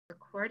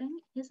Recording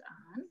is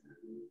on.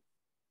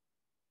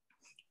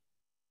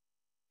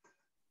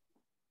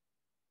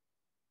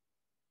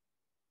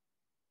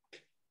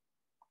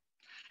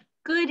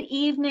 Good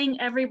evening,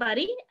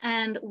 everybody,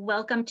 and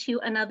welcome to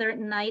another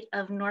night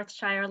of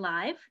Northshire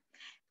Live.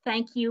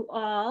 Thank you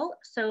all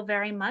so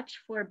very much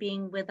for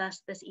being with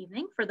us this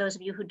evening. For those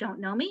of you who don't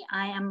know me,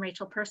 I am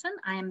Rachel Person.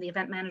 I am the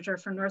event manager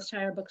for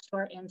Northshire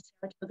Bookstore in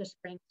Saratoga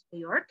Springs,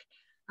 New York.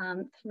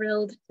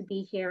 Thrilled to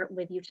be here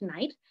with you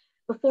tonight.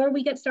 Before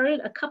we get started,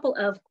 a couple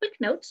of quick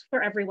notes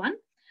for everyone.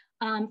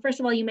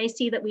 First of all, you may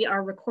see that we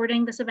are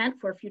recording this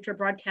event for future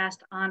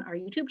broadcast on our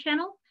YouTube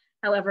channel.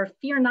 However,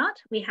 fear not,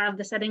 we have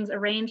the settings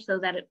arranged so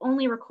that it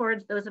only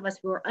records those of us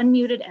who are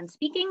unmuted and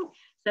speaking.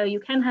 So you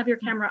can have your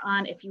camera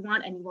on if you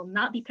want, and you will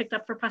not be picked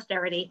up for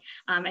posterity,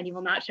 and you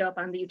will not show up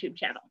on the YouTube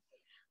channel.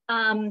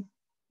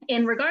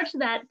 In regards to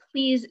that,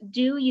 please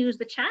do use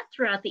the chat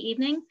throughout the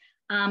evening.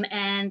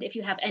 And if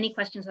you have any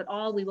questions at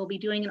all, we will be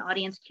doing an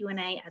audience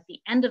Q&A at the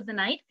end of the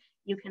night.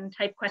 You can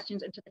type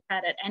questions into the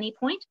chat at any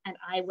point, and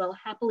I will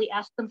happily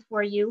ask them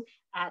for you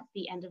at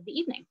the end of the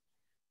evening.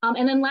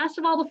 And then last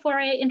of all, before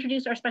I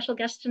introduce our special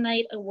guest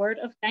tonight, a word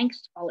of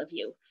thanks to all of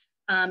you.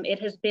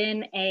 It has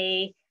been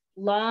a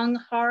long,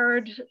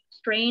 hard,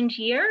 strange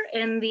year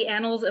in the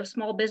annals of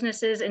small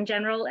businesses in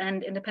general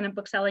and independent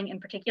bookselling in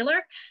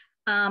particular.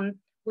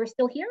 We're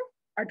still here,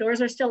 our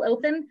doors are still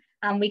open.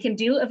 We can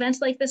do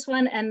events like this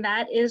one, and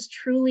that is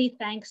truly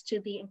thanks to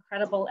the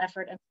incredible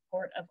effort and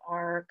support of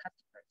our customers.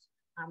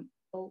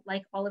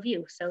 Like all of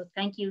you. So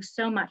thank you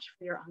so much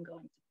for your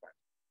ongoing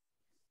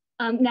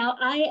support. Now,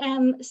 I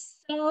am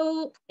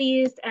so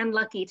pleased and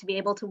lucky to be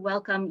able to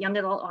welcome young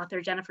adult author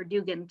Jennifer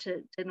Dugan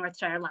to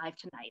Northshire Live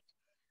tonight.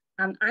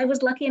 I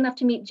was lucky enough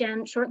to meet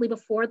Jen shortly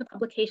before the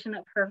publication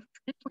of her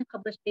traditionally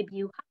published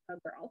debut, Hot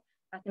Dog Girl,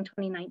 back in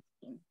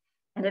 2019.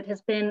 And it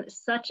has been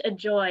such a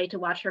joy to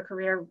watch her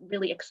career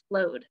really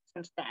explode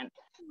since then,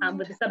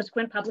 with the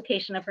subsequent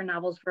publication of her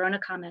novels, Verona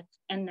Comics,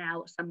 and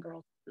now Some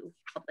Girls Who,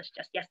 published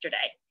just yesterday.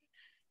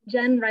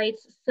 Jen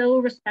writes so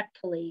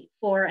respectfully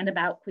for and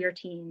about queer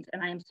teens,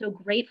 and I am so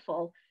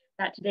grateful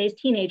that today's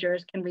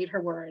teenagers can read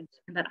her words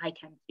and that I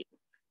can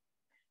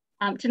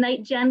too.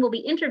 Tonight, Jen will be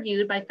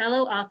interviewed by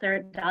fellow author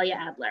Dahlia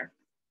Adler.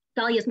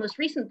 Dahlia's most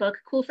recent book,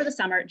 Cool for the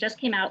Summer, just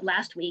came out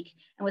last week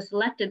and was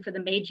selected for the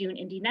May-June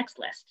Indie Next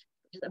list,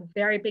 which is a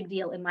very big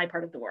deal in my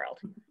part of the world.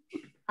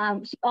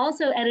 She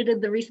also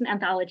edited the recent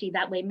anthology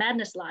That Way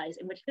Madness Lies,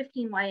 in which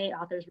 15 YA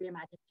authors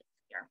reimagined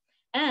Shakespeare.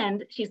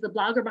 And she's the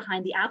blogger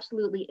behind the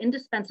absolutely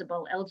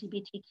indispensable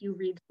LGBTQ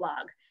Reads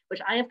blog, which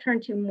I have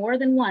turned to more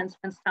than once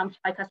when stumped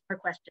by customer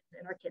questions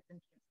in our kids and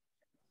teens.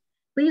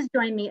 Please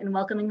join me in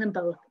welcoming them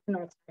both to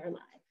Northshire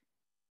Live.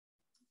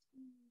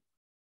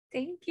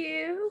 Thank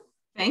you.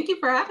 Thank you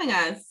for having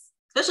us.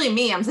 Especially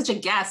me, I'm such a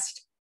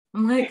guest.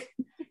 I'm like,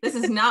 this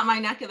is not my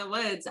neck of the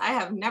woods. I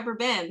have never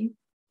been.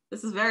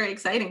 This is very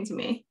exciting to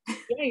me.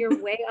 Yeah,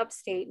 you're way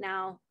upstate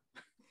now.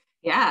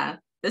 Yeah,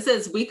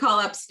 we call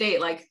upstate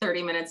like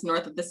 30 minutes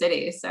north of the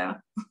city. So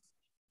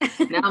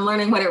now I'm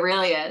learning what it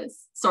really is,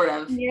 sort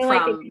of, you're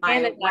from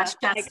like my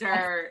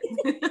Westchester.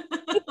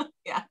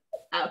 Yeah,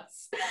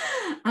 house.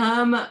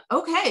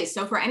 Okay,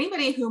 so for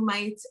anybody who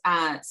might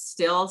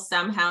still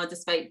somehow,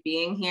 despite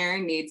being here,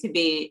 need to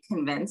be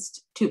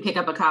convinced to pick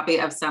up a copy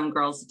of Some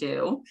Girls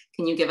Do,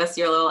 can you give us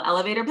your little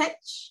elevator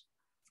pitch?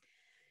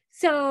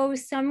 So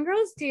Some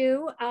Girls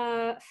Do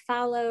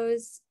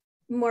follows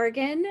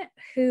Morgan,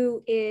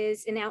 who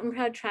is an out and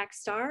proud track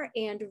star,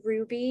 and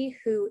Ruby,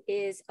 who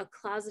is a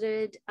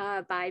closeted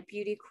bi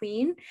beauty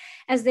queen,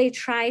 as they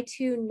try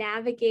to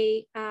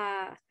navigate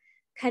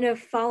kind of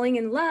falling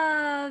in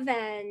love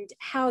and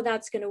how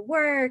that's going to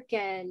work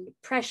and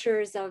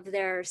pressures of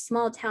their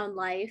small town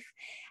life.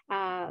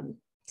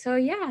 So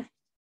yeah,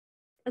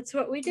 that's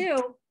what we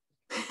do.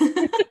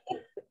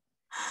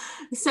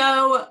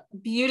 So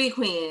beauty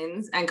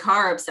queens and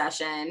car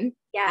obsession,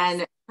 yes,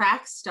 and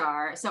track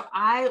star. So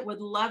I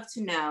would love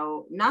to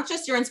know not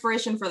just your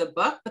inspiration for the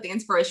book, but the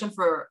inspiration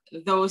for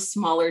those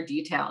smaller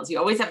details. You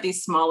always have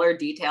these smaller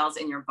details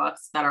in your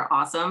books that are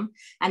awesome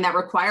and that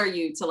require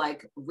you to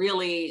like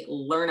really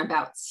learn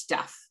about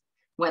stuff,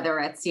 whether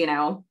it's, you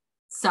know,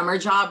 summer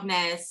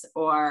jobness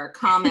or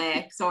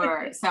comics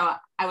or so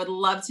I would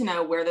love to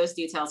know where those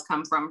details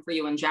come from for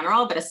you in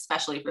general, but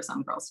especially for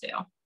Some Girls Do.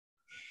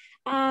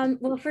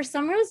 Well, for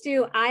Some Girls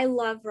Do, I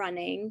love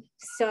running.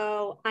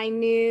 So I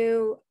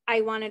knew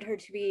I wanted her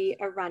to be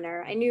a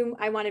runner. I knew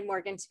I wanted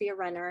Morgan to be a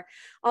runner,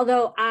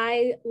 although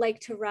I like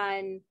to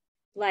run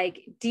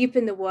like deep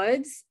in the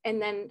woods. And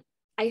then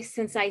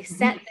since I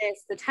set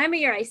this, the time of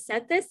year I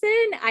set this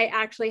in, I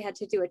actually had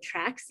to do a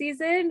track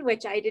season,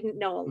 which I didn't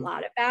know a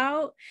lot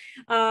about.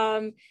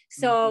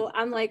 So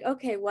I'm like,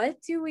 okay, what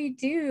do we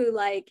do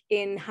like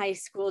in high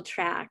school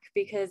track?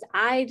 Because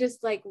I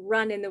just like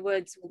run in the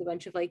woods with a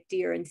bunch of like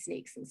deer and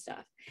snakes and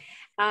stuff.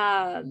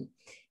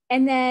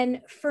 And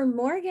then for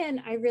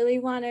Morgan,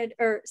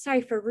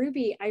 for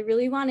Ruby, I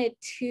really wanted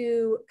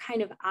two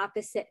kind of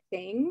opposite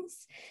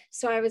things.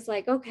 So I was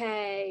like,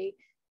 okay,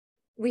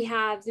 we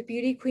have the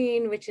beauty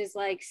queen, which is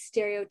like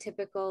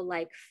stereotypical,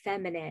 like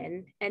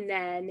feminine. And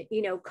then,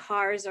 you know,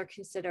 cars are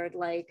considered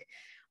like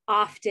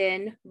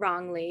often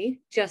wrongly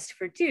just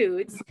for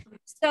dudes.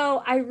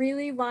 So I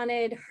really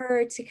wanted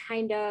her to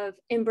kind of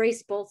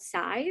embrace both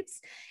sides.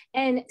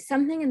 And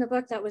something in the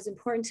book that was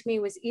important to me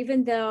was,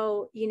 even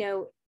though, you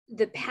know,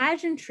 the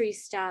pageantry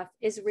stuff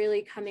is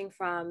really coming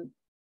from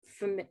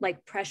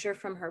like pressure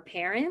from her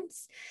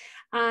parents,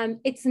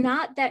 it's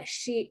not that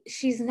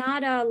she's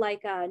not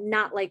a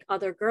not like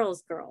other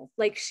girls girl.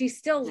 Like, she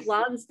still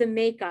loves the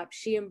makeup,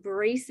 she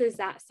embraces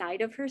that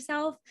side of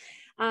herself.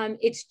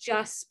 It's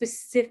just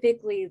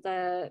specifically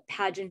the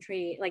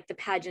pageantry, like the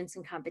pageants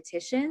and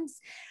competitions.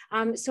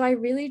 So I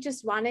really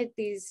just wanted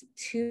these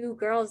two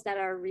girls that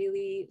are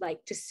really like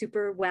just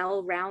super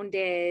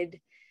well-rounded,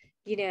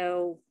 you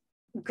know,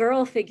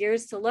 girl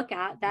figures to look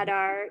at that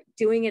are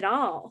doing it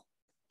all.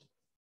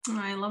 Oh,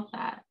 I love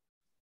that.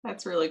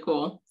 That's really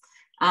cool.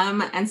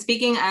 And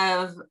speaking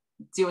of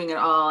doing it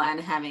all and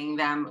having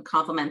them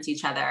complement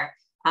each other,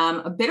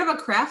 a bit of a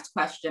craft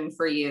question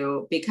for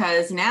you,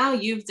 because now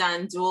you've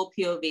done dual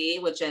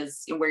POV, which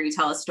is where you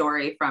tell a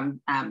story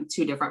from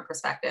two different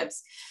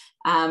perspectives,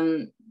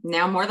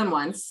 now more than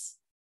once.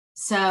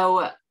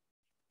 So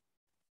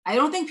I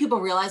don't think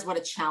people realize what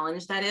a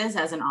challenge that is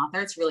as an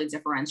author to really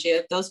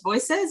differentiate those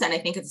voices. And I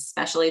think it's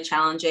especially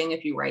challenging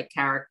if you write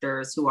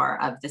characters who are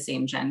of the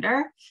same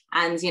gender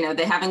and, you know,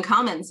 they have in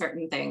common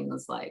certain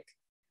things like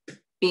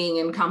being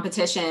in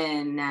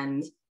competition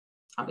and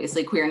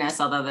obviously queerness,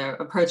 although their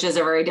approaches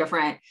are very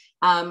different.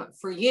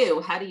 For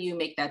you, how do you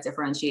make that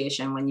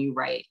differentiation when you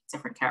write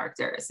different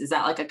characters? Is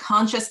that like a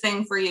conscious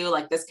thing for you?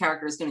 Like, this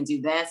character is going to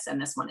do this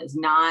and this one is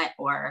not,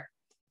 or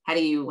how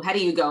do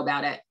you go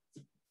about it?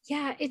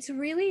 Yeah, it's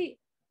really,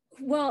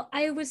 well,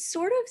 I was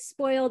sort of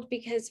spoiled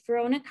because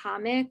Verona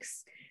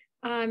Comics,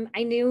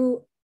 I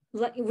knew,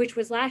 which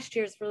was last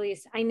year's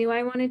release, I knew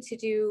I wanted to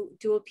do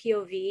dual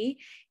POV,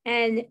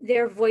 and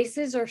their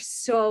voices are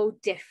so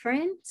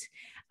different.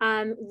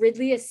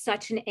 Ridley is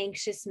such an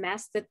anxious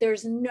mess that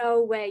there's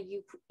no way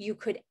you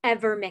could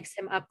ever mix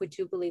him up with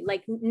Jubilee.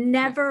 Like,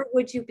 never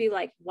would you be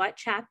like, what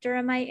chapter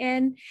am I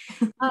in?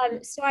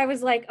 So I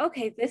was like,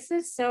 okay, this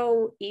is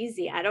so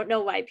easy. I don't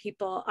know why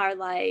people are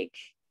like,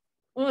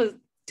 oh,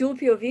 dual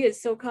POV is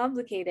so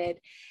complicated.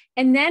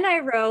 And then I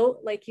wrote,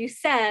 like you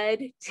said,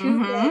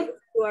 two girls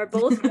who are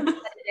both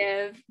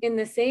competitive in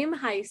the same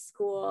high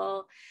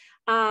school.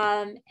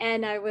 And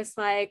I was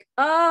like,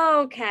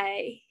 oh,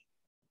 okay.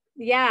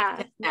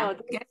 Yeah, no,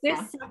 this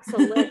sucks a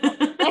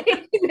little.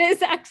 Like,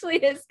 this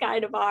actually is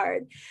kind of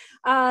hard.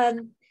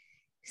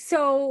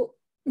 So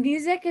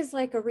music is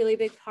like a really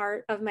big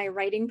part of my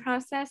writing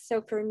process.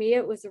 So for me,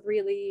 it was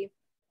really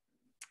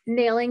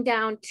nailing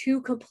down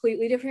two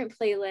completely different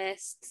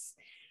playlists.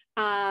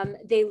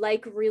 They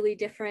like really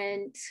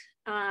different,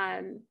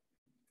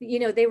 you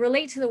know, they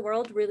relate to the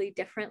world really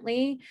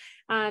differently.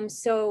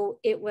 So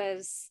it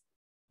was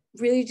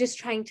really just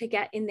trying to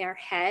get in their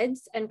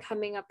heads and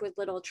coming up with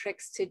little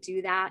tricks to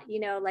do that. You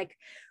know, like,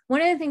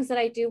 one of the things that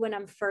I do when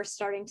I'm first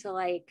starting to,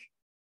 like,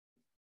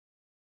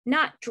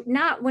 not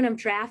when I'm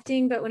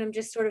drafting, but when I'm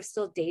just sort of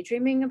still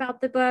daydreaming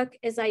about the book,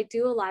 is I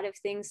do a lot of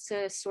things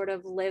to sort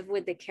of live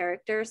with the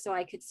character so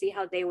I could see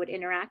how they would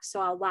interact. So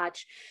I'll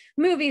watch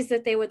movies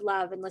that they would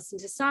love and listen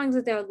to songs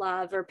that they would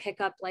love, or pick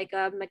up like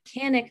a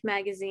mechanic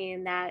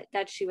magazine that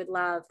she would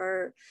love,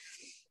 or,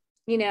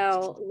 you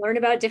know, learn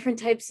about different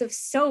types of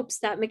soaps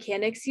that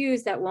mechanics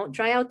use that won't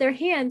dry out their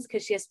hands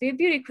because she has to be a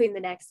beauty queen the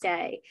next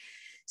day.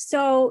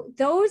 So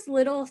those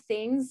little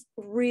things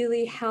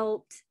really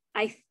helped,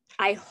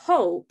 I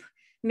hope,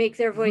 make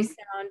their voice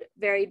sound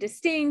very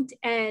distinct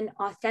and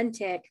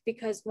authentic,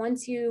 because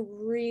once you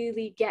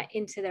really get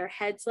into their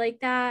heads like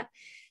that,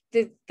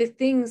 the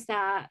things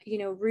that, you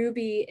know,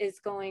 Ruby is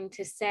going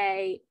to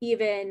say,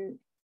 even,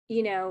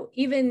 you know,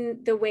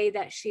 even the way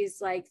that she's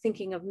like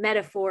thinking of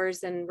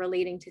metaphors and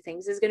relating to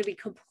things is going to be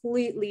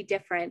completely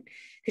different,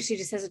 because she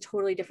just has a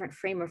totally different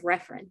frame of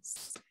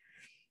reference.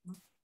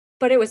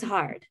 But it was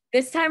hard.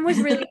 This time was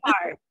really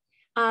hard.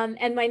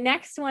 And my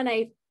next one,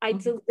 I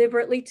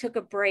deliberately took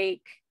a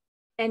break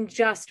and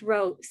just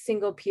wrote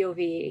single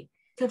POV.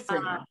 Good for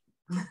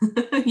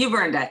you. You've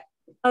earned it.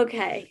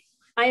 Okay.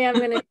 I am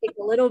going to take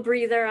a little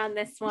breather on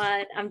this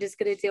one. I'm just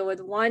going to deal with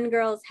one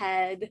girl's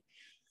head.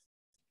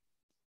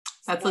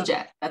 That's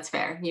legit. That's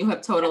fair. You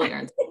have totally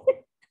earned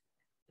it.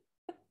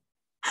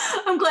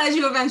 I'm glad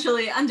you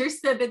eventually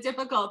understood the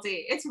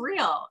difficulty. It's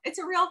real. It's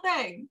a real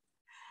thing.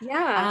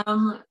 Yeah.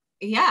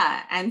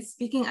 Yeah. And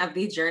speaking of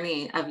the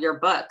journey of your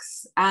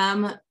books,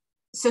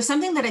 so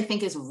something that I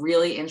think is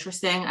really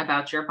interesting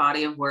about your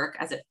body of work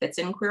as it fits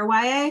in queer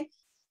YA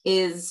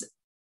is,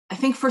 I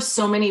think for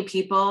so many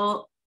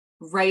people,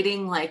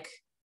 writing like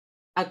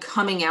a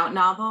coming out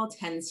novel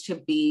tends to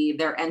be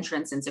their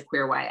entrance into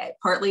queer YA,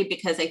 partly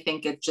because I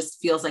think it just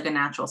feels like a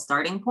natural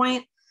starting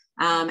point,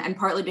 and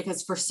partly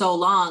because for so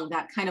long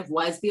that kind of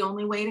was the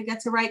only way to get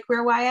to write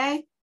queer YA.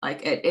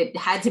 Like it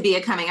had to be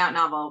a coming out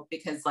novel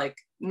because like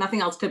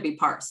nothing else could be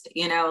parsed,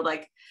 you know,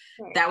 like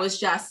right. That was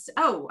just,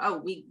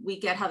 we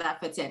get how that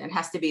fits in. It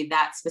has to be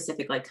that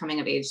specific, like coming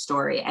of age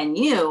story. And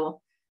you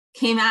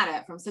came at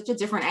it from such a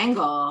different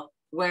angle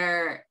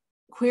where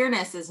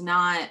queerness is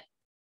not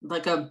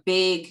like a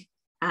big,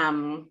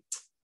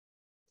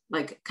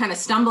 like kind of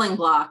stumbling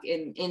block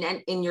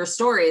in your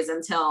stories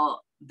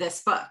until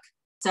this book.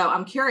 So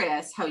I'm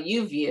curious how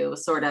you view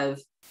sort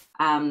of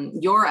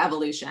your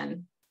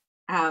evolution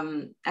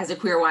as a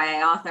queer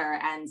YA author,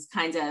 and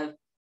kind of,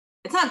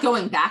 it's not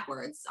going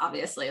backwards,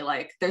 obviously,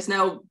 like there's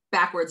no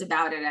backwards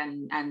about it,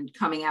 and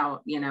coming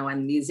out, you know,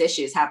 and these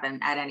issues happen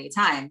at any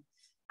time.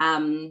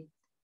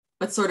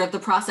 But sort of the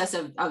process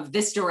of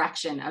this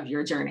direction of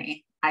your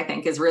journey, I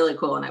think is really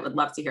cool. And I would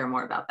love to hear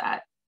more about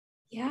that.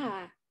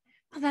 Yeah.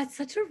 Oh, that's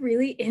such a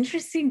really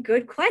interesting,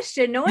 good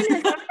question. No one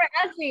has ever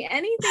asked me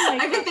anything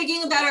like I've been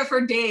thinking about it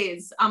for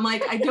days. I'm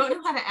like, I don't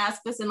know how to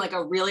ask this in like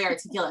a really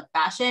articulate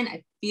fashion.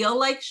 I feel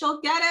like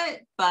she'll get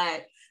it,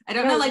 but I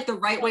don't know like the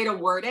right way to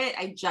word it.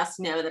 I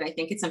just know that I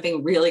think it's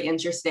something really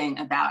interesting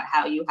about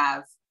how you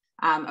have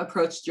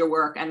approached your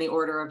work and the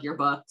order of your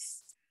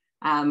books.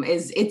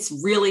 It's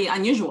really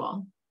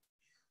unusual.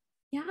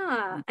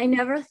 Yeah, I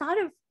never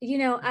thought of, you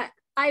know,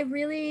 I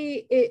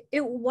really,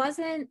 it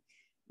wasn't,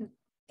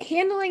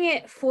 handling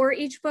it for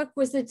each book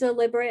was a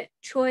deliberate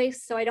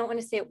choice. So I don't want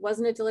to say it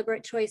wasn't a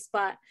deliberate choice,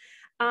 but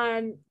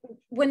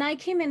when I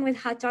came in with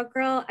Hot Dog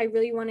Girl, I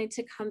really wanted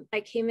to I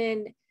came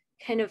in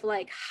kind of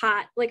like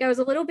hot, like I was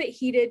a little bit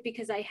heated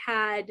because I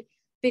had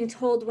been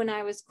told when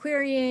I was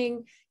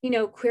querying, you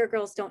know, queer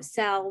girls don't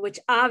sell, which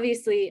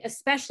obviously,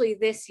 especially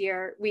this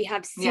year, we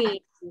have seen.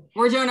 Yeah.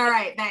 We're doing all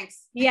right.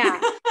 Thanks.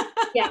 Yeah.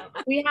 Yeah,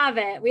 we have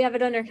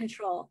it under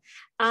control.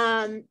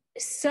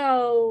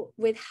 So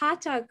with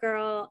Hot Dog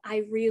Girl,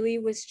 I really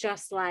was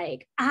just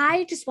like,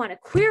 I just want a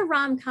queer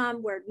rom-com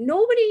where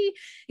nobody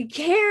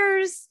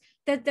cares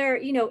that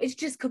they're, you know, it's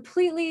just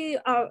completely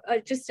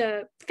just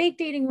a fake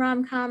dating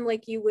rom-com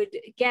like you would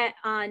get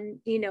on,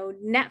 you know,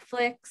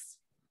 Netflix,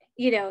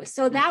 you know.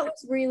 So that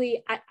was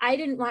really, I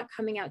didn't want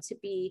coming out to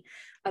be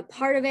a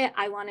part of it.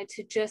 I wanted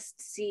to just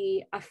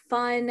see a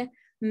fun,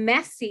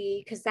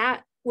 messy, because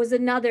that was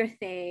another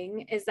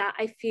thing, is that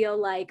I feel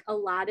like a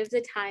lot of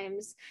the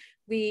times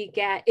we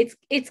get,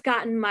 it's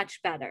gotten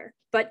much better.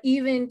 But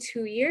even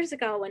 2 years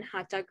ago when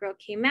Hot Dog Girl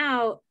came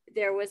out,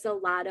 there was a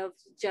lot of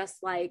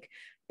just like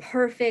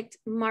perfect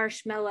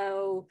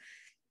marshmallow.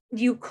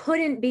 You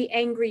couldn't be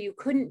angry, you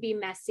couldn't be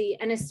messy.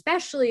 And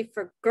especially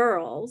for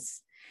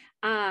girls,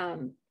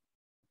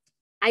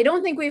 I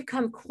don't think we've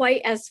come quite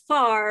as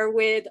far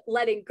with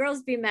letting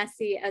girls be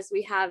messy as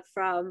we have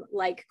from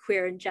like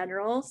queer in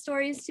general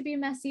stories to be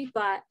messy.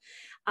 But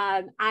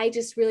I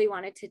just really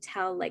wanted to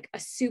tell like a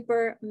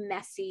super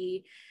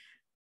messy,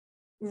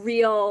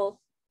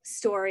 real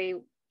story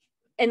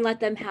and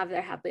let them have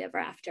their happily ever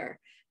after.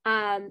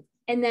 And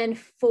then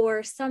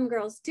for Some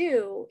Girls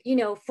Do, you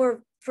know,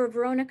 for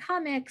Verona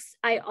Comics,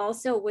 I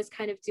also was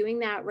kind of doing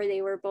that where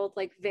they were both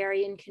like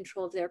very in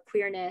control of their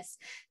queerness.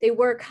 They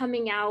were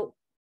coming out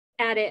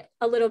at it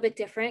a little bit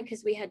different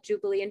because we had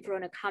Jubilee and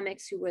Verona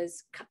Comics who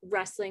was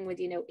wrestling with,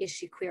 you know, is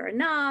she queer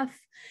enough?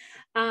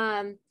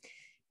 You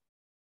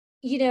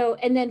know,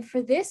 and then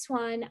for this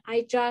one,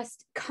 I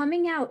just,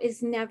 coming out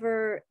is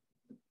never,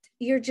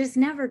 you're just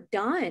never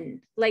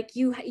done. Like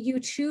you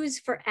choose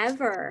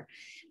forever.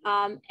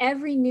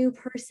 Every new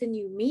person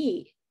you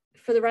meet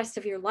for the rest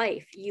of your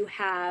life, you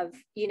have,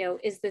 you know,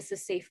 is this a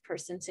safe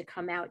person to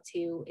come out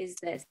to? Is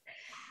this,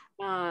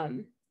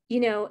 you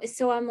know,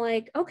 so I'm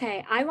like,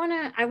 okay, I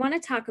want to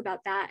talk about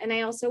that. And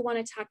I also want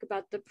to talk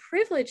about the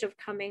privilege of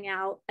coming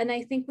out. And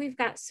I think we've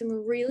got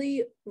some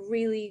really,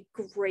 really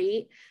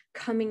great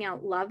coming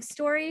out love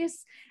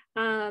stories.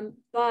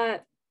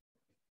 But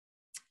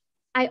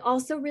I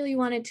also really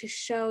wanted to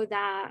show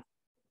that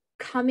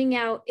coming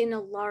out in a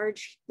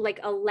large, like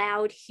a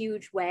loud,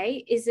 huge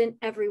way isn't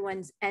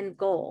everyone's end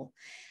goal.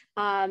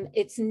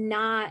 It's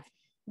not,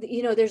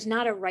 you know, there's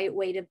not a right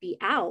way to be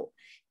out.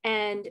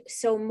 And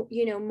so,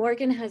 you know,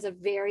 Morgan has a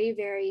very,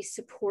 very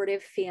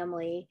supportive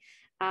family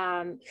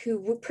who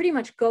will pretty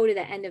much go to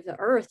the end of the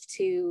earth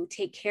to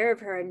take care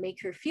of her and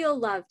make her feel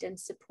loved and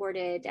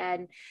supported.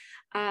 And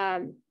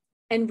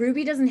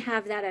Ruby doesn't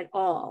have that at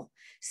all.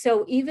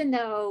 So even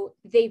though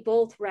they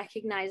both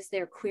recognize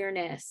their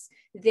queerness,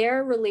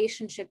 their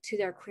relationship to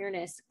their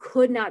queerness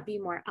could not be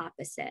more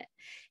opposite.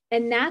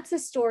 And that's a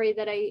story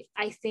that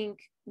I think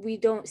we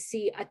don't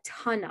see a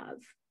ton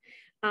of.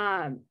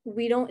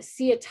 We don't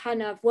see a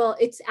ton of, well,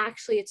 it's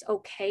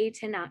okay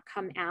to not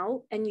come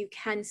out and you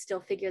can still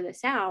figure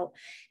this out.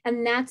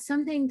 And that's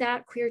something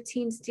that queer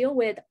teens deal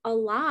with a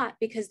lot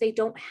because they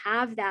don't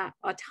have that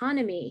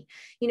autonomy.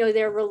 You know,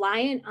 they're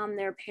reliant on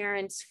their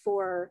parents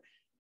for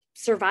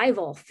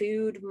survival,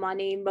 food,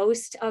 money.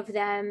 Most of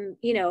them,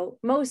 you know,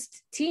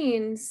 most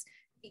teens,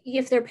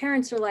 if their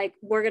parents are like,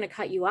 we're going to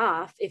cut you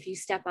off if you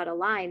step out of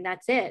line,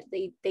 that's it.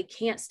 They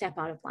can't step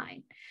out of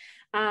line.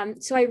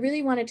 So I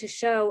really wanted to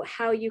show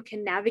how you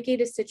can navigate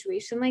a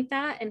situation like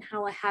that and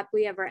how a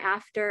happily ever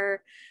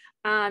after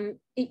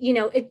you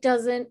know, it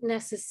doesn't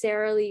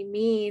necessarily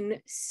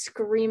mean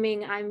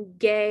screaming I'm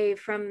gay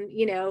from,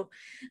 you know,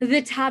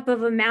 the top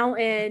of a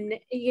mountain,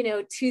 you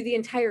know, to the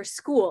entire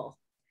school.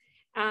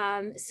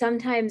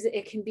 Sometimes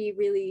it can be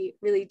really,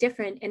 really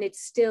different, and it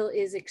still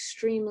is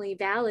extremely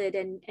valid,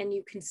 and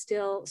you can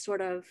still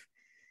sort of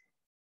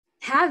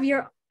have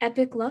your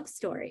epic love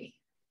story.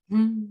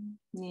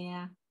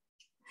 Yeah.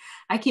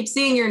 I keep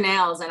seeing your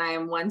nails and I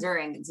am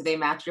wondering, do they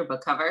match your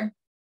book cover?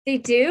 They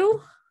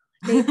do.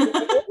 They do.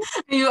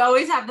 You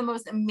always have the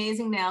most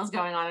amazing nails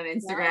going on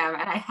Instagram,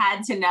 and I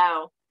had to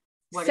know,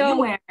 what are you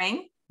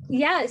wearing?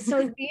 Yeah,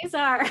 so these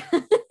are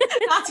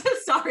not so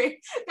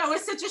sorry. That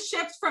was such a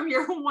shift from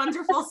your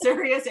wonderful,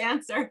 serious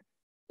answer.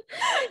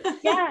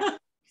 Yeah.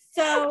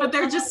 So, but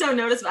they're just so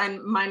noticeable,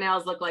 and my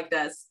nails look like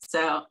this.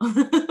 So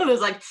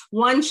there's like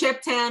one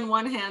chip tan,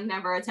 one hand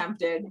never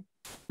attempted.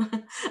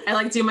 I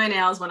like do my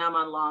nails when I'm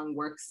on long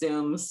work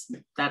Zooms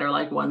that are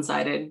like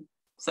one-sided.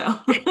 So,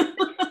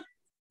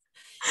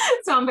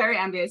 so I'm very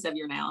envious of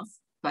your nails.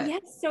 But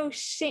yes,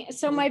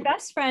 so my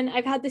best friend,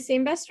 I've had the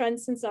same best friend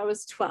since I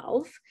was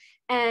 12.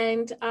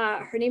 And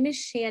her name is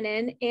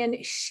Shannon. And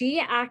she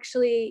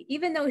actually,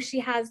 even though she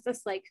has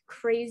this like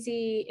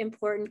crazy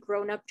important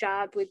grown-up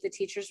job with the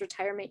Teachers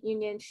Retirement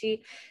Union,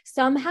 she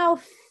somehow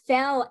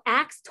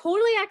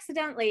totally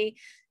accidentally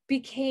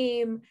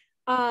became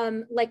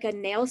like a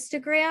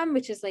Nailstagram,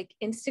 which is like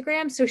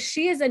Instagram. So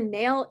she is a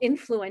nail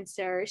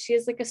influencer. She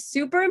is like a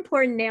super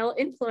important nail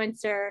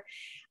influencer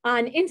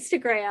on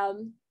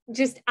Instagram,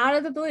 just out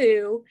of the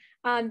blue.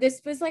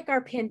 This was like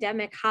our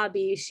pandemic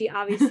hobby. She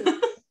obviously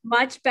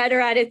much better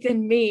at it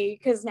than me,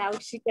 because now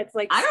she gets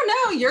like, I don't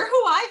know, you're who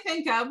I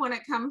think of when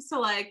it comes to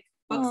like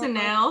books and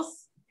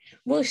nails.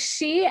 Well,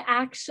 she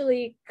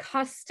actually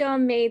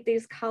custom made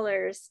these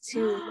colors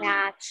to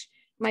match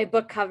my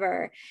book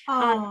cover.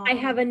 I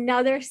have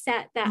another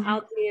set that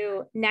I'll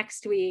do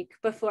next week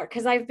before,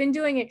 because I've been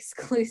doing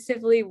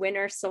exclusively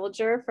Winter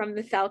Soldier from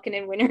the Falcon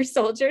and Winter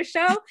Soldier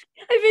show.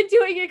 I've been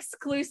doing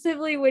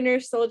exclusively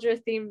Winter Soldier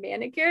themed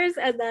manicures,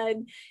 and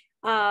then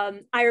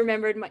I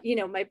remembered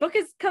my book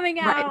is coming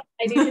out. Right.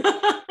 I need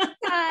to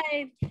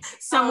decide.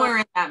 Somewhere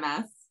in that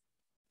mess.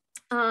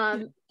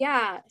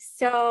 Yeah,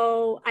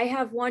 so I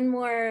have one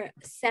more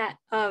set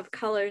of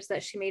colors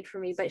that she made for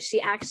me, but she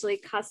actually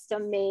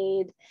custom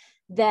made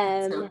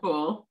them so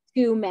cool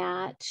to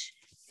match.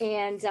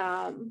 And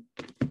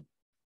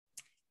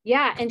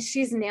yeah, and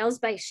she's Nails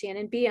by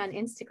Shannon B on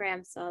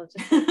Instagram. So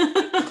just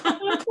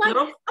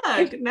little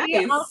plug.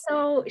 Nice.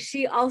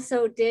 She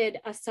also did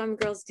a Some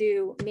Girls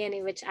Do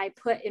Mani, which I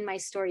put in my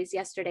stories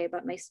yesterday,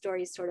 but my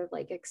stories sort of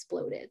like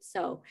exploded.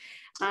 So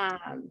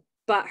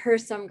but her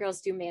Some Girls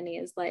Do Mani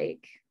is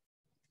like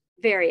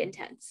very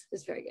intense.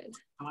 It's very good.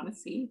 I want to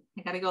see.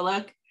 I gotta go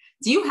look.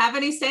 Do you have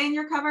any say in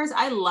your covers?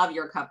 I love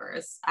your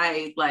covers.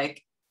 I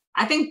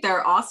think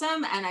they're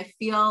awesome. And I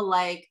feel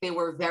like they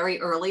were very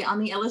early on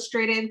the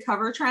illustrated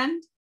cover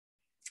trend.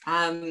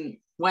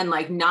 When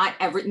like not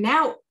every,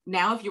 now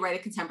if you write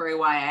a contemporary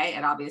YA,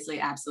 it obviously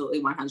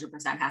absolutely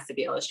 100% has to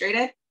be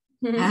illustrated.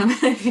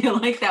 I feel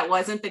like that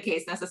wasn't the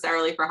case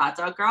necessarily for Hot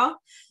Dog Girl.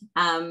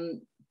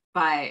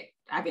 But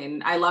I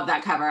mean, I love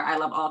that cover. I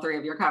love all three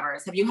of your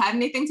covers. Have you had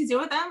anything to do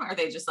with them, or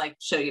they just like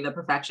show you the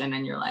perfection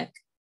and you're like,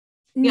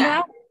 yeah.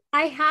 No,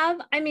 I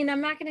have. I mean,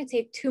 I'm not going to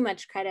take too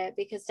much credit,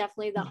 because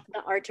definitely the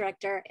art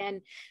director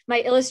and my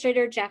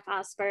illustrator, Jeff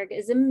Osberg,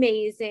 is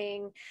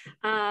amazing.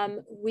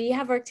 We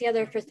have worked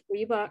together for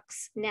 3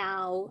 books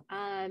now.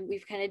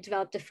 We've kind of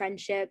developed a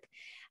friendship.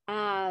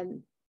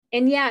 And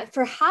yeah,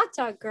 for Hot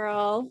Dog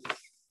Girl,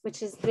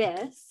 which is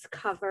this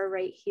cover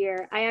right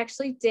here, I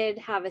actually did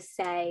have a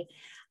say.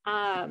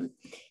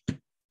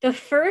 The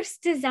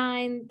first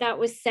design that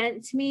was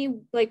sent to me,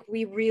 like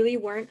we really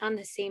weren't on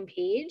the same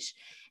page.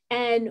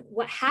 And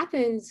what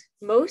happens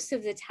most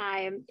of the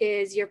time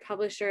is your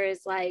publisher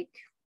is like,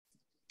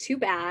 too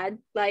bad,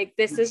 like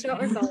this is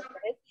what we're going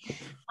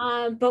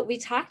with. But we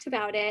talked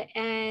about it,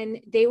 and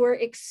they were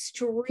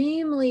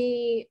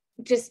extremely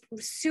just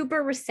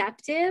super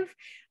receptive,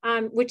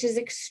 which is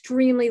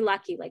extremely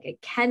lucky. Like I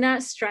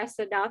cannot stress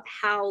enough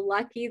how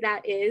lucky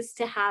that is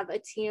to have a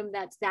team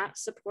that's that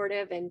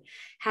supportive and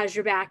has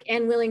your back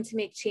and willing to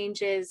make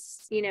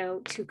changes,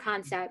 to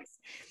concepts.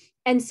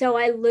 And so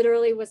I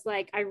literally was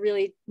like, I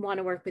really want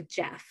to work with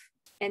Jeff.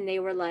 And they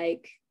were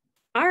like,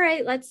 all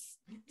right, let's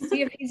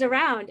see if he's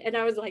around. And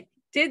I was like,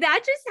 did that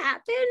just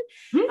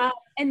happen?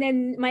 And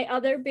then my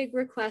other big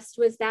request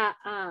was that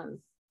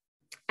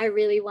I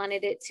really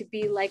wanted it to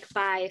be like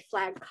by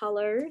flag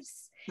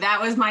colors.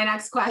 That was my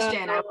next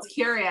question. I was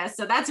curious.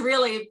 So that's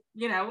really,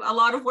 a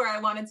lot of where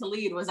I wanted to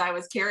lead was I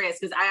was curious,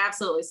 because I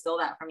absolutely stole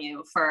that from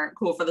you for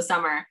Cool for the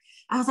Summer.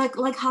 I was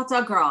like Hot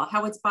Dog Girl,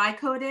 how it's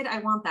bi-coded. I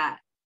want that.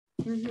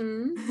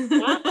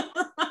 Yeah.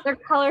 They're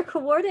color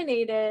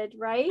coordinated,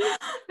 right?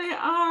 They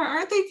are.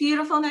 Aren't they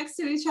beautiful next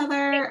to each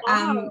other?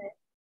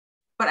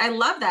 But I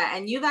love that.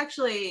 And you've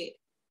actually,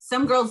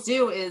 Some Girls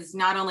Do is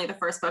not only the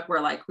first book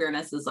where like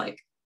queerness is like,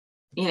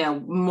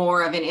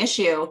 more of an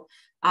issue,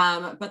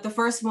 but the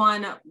first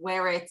one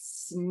where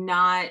it's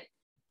not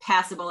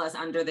passable as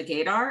under the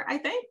radar, I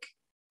think,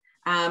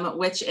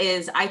 which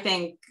is, I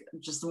think,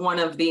 just one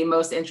of the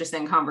most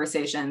interesting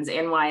conversations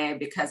in YA,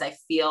 because I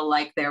feel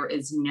like there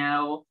is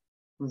no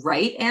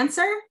right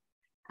answer.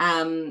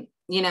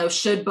 You know,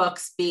 should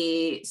books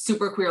be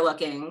super queer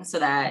looking so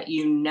that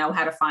you know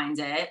how to find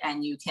it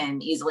and you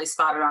can easily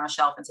spot it on a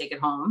shelf and take it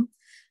home?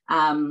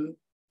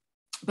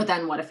 But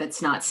then what if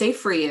it's not safe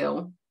for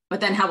you? But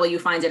then how will you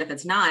find it if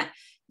it's not?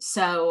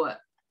 So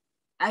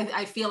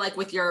I feel like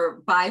with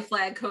your bi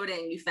flag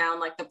coding, you found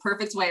like the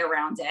perfect way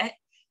around it.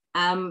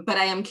 But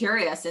I am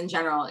curious in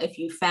general, if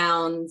you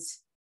found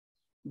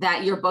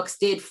that your books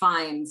did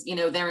find, you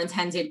know, their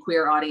intended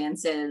queer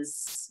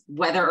audiences,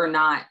 whether or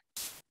not,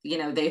 you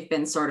know, they've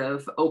been sort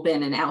of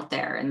open and out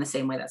there in the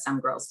same way that some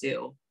girls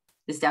do,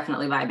 is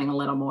definitely vibing a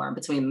little more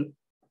between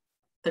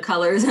the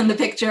colors and the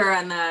picture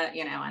and the,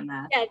 you know, and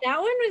the. Yeah, that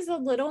one was a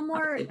little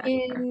more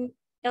in,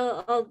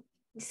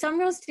 Some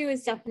Girls Do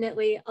is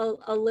definitely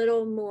a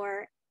little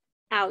more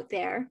out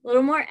there, a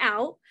little more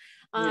out,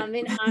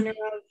 in honor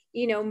of,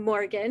 you know,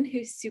 Morgan,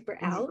 who's super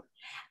out.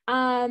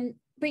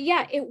 But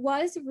yeah, it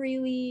was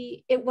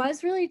really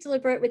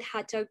deliberate with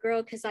Hot Dog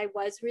Girl, because I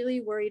was really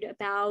worried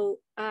about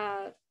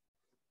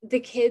the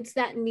kids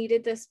that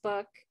needed this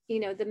book, you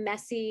know, the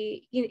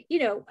messy, you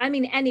know, I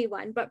mean,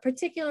 anyone, but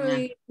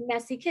particularly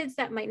messy kids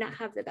that might not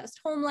have the best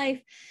home life,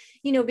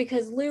 you know,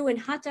 because Lou and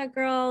Hot Dog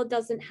Girl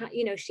doesn't have,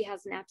 you know, she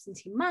has an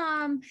absentee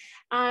mom.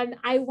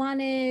 I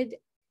wanted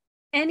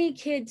any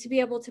kid to be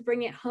able to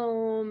bring it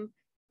home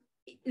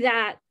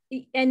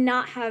and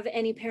not have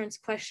any parents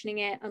questioning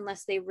it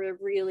unless they were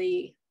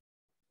really,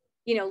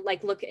 you know,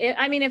 like, look,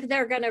 I mean, if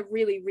they're going to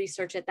really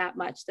research it that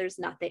much, there's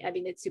nothing, I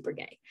mean, it's super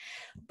gay,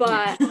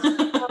 but,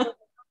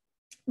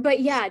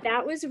 but yeah,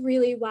 that was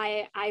really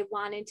why I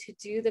wanted to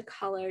do the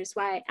colors,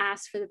 why I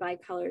asked for the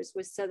bi-colors,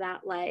 was so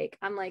that, like,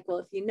 I'm like, well,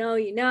 if you know,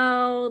 you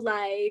know,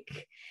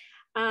 like,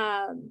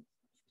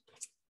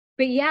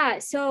 but yeah,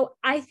 so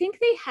I think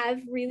they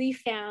have really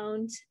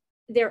found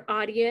their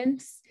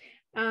audience.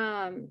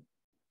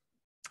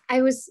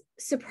 I was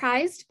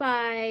surprised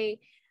by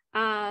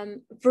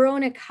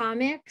Verona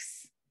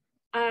Comics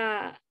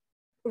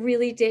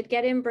really did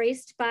get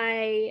embraced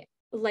by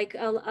like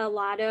a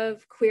lot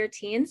of queer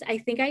teens. I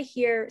think I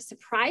hear,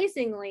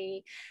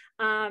 surprisingly,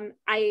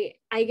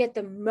 I get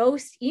the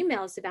most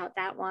emails about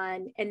that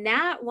one, and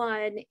that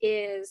one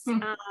is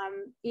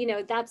you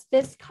know, that's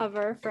this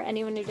cover. For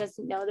anyone who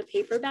doesn't know, the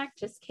paperback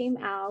just came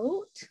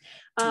out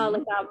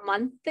like a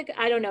month ago.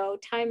 I don't know,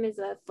 time is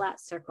a flat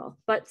circle,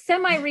 but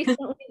semi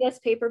recently this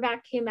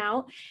paperback came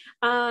out,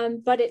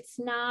 but it's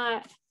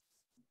not,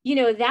 you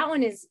know, that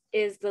one is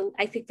the,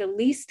 I think, the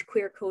least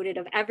queer coded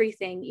of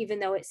everything, even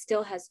though it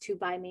still has two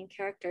bi main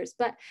characters,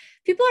 but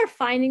people are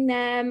finding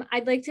them.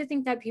 I'd like to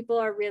think that people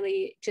are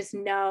really just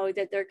know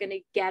that they're going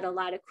to get a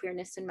lot of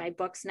queerness in my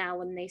books now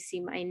when they see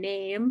my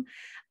name.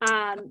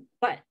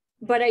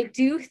 But I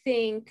do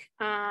think,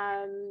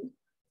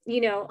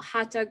 you know,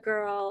 Hot Dog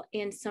Girl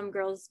and Some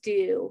Girls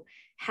Do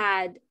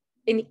had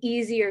an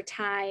easier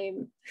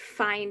time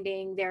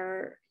finding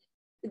their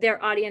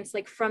audience,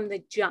 like, from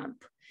the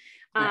jump.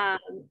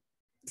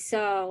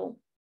 So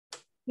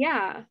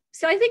yeah,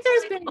 so I think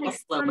there's been like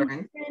some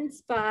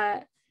difference,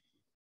 but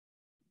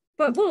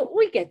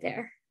we get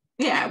there.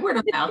 Yeah, word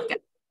of mouth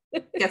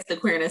gets the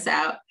queerness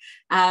out.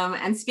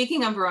 And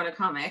speaking of Verona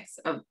Comics,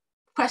 a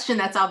question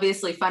that's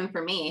obviously fun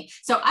for me.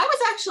 So I was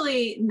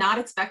actually not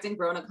expecting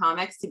Verona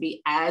Comics to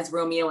be as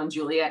Romeo and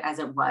Juliet as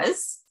it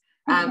was.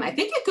 I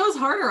think it goes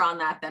harder on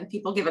that than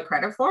people give it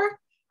credit for,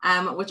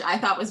 which I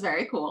thought was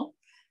very cool,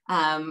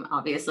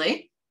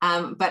 obviously.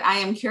 But I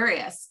am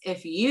curious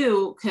if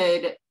you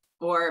could,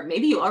 or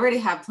maybe you already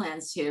have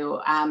plans to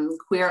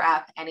queer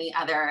up any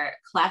other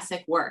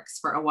classic works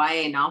for a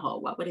YA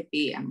novel. What would it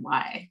be and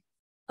why?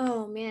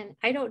 Oh man,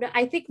 I don't know.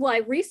 I think, well, I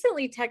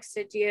recently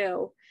texted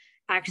you,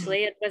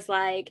 actually. It was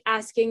like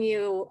asking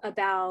you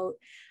about,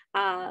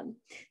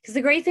 because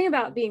the great thing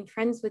about being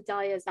friends with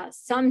Dahlia is that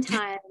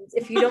sometimes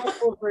if you don't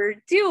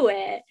overdo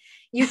it,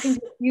 you can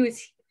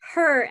use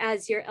her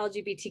as your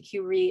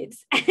LGBTQ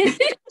reads.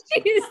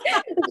 She's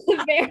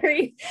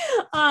very,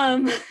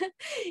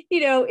 you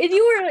know, and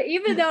you were,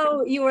 even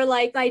though you were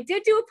like, I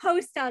did do a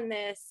post on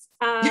this,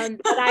 but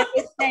I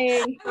was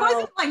saying, I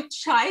wasn't like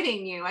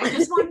chiding you. I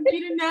just wanted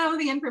you to know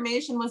the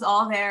information was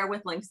all there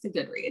with links to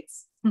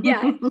Goodreads.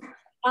 Yeah.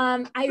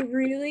 I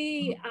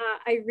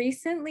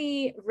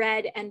recently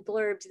read and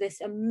blurbed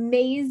this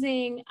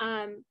amazing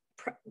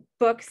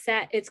book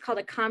set. It's called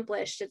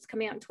Accomplished. It's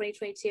coming out in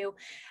 2022.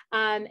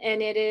 And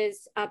it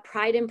is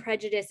Pride and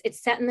Prejudice.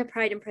 It's set in the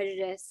Pride and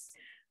Prejudice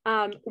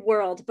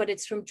world, but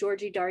it's from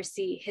Georgie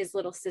Darcy, his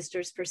little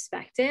sister's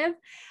perspective.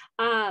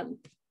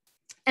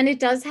 And it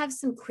does have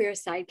some queer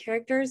side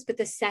characters, but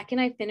the second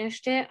I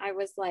finished it, I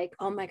was like,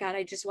 oh my God,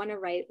 I just want to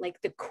write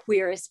like the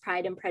queerest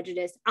Pride and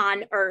Prejudice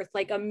on earth,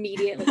 like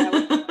immediately.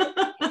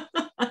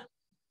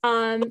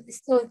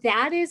 So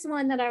that is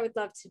one that I would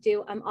love to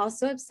do. I'm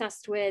also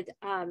obsessed with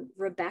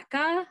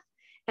Rebecca,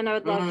 and I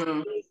would love to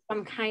do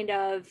some kind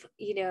of,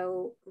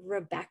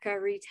 Rebecca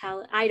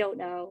retell. I don't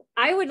know.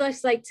 I would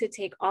just like to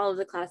take all of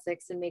the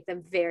classics and make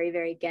them very,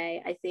 very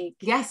gay. I think.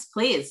 Yes,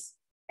 please.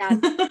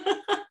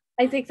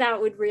 I think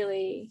that would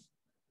really,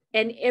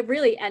 and it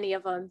really, any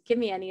of them. Give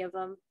me any of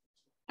them.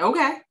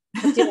 Okay.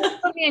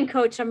 Put me in,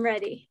 coach. I'm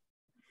ready.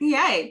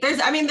 Yay. There's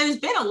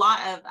been a lot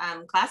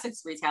of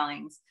classics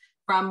retellings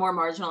from more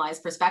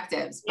marginalized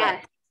perspectives, but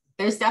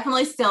there's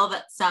definitely still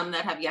some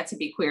that have yet to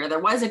be queer. There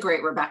was a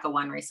great Rebecca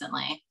one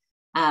recently,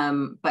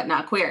 but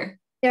not queer.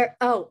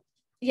 Oh,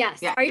 yes.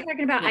 Yeah. Are you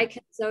talking about I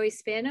Can Zoe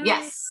Spano?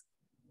 Yes.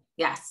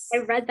 Yes. I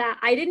read that.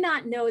 I did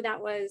not know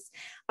that was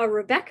a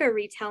Rebecca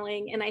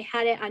retelling, and I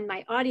had it on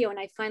my audio, and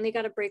I finally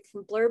got a break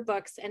from Blurb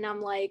Books, and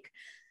I'm like,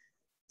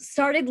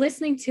 started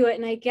listening to it,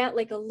 and I get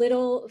like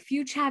a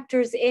few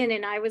chapters in,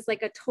 and I was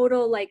like a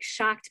total like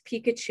shocked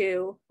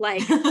Pikachu.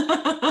 Like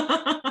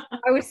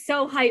I was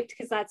so hyped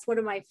because that's one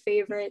of my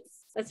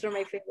favorites. That's one of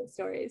my favorite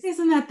stories.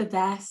 Isn't that the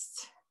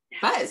best?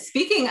 But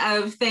speaking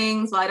of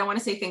things, well, I don't want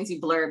to say things you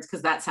blurbed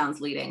because that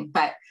sounds leading,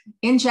 but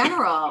in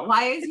general,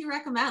 YAs you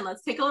recommend?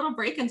 Let's take a little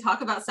break and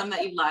talk about some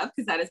that you love,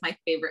 because that is my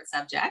favorite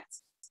subject.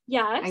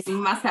 Yes. You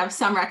must have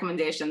some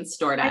recommendations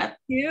stored up.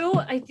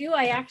 I do.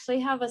 I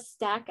actually have a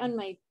stack on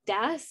my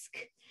desk.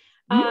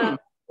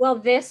 Well,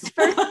 this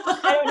first,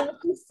 I don't know if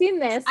you've seen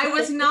this. I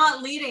was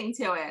not leading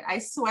to it, I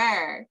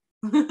swear.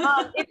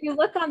 If you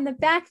look on the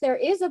back, there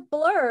is a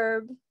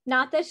blurb.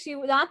 Not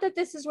that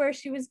this is where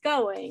she was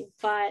going,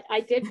 but I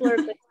did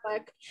blurb this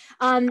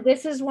book.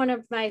 This is one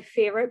of my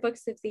favorite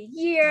books of the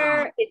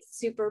year. Oh. It's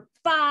super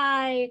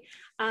bi.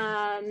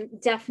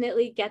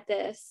 Definitely get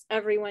this.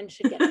 Everyone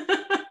should get it.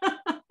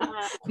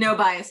 No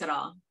bias at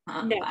all.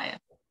 No bias.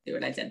 See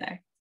what I did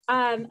there.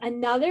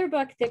 Another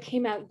book that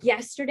came out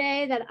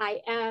yesterday that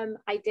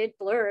I did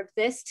blurb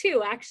this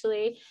too,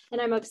 actually, and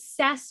I'm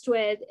obsessed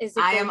with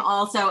I am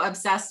also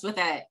obsessed with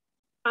it.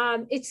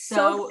 It's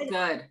so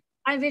good.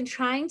 I've been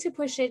trying to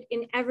push it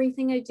in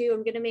everything I do.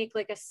 I'm going to make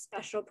like a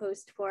special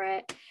post for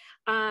it.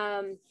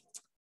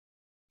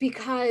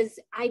 Because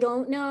I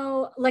don't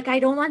know, like, I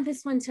don't want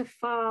this one to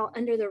fall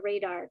under the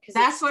radar. Because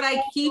that's what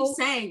I keep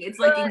saying. It's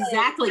like,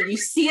 exactly. You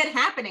see it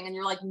happening and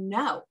you're like,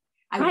 no,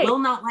 I will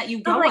not let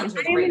you go under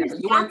the radar.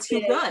 You are too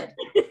good.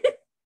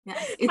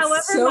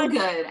 It's so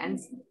good.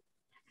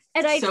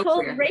 And I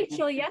told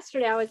Rachel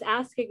yesterday, I was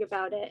asking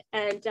about it,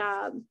 and,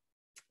 I'm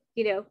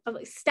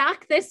like,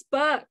 stock this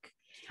book.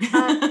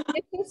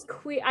 It is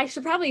queer. I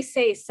should probably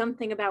say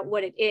something about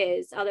what it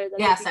is, other than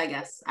I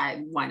guess.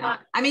 Why not?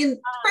 I mean,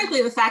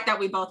 frankly, the fact that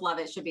we both love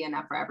it should be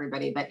enough for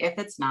everybody. But if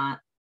it's not,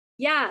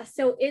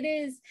 so it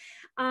is.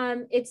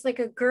 It's like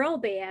a girl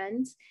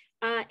band,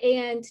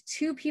 and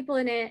two people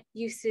in it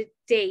used to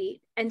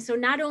date, and so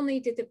not only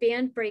did the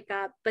band break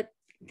up, but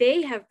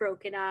they have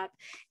broken up,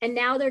 and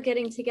now they're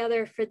getting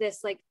together for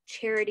this like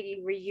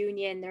charity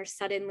reunion. They're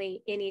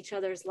suddenly in each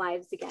other's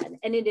lives again,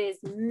 and it is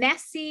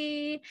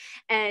messy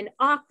and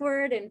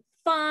awkward and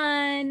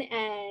fun,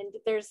 and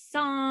there's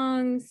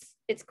songs.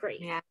 It's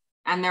great. Yeah,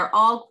 and they're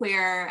all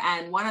queer,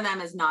 and one of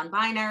them is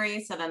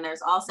non-binary, so then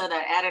there's also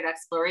that added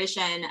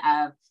exploration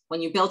of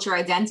when you built your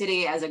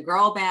identity as a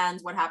girl band,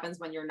 what happens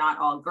when you're not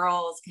all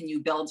girls? Can you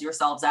build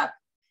yourselves up?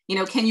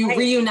 Can you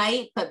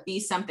reunite but be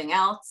something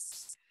else?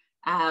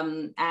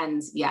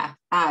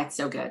 It's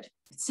so good.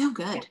 It's so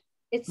good.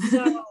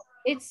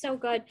 It's so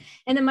good.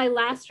 And then my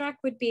last track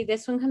would be,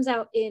 this one comes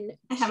out in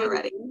I haven't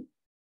read it.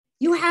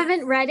 You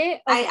haven't read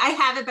it? Okay. I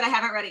have it, but I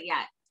haven't read it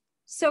yet.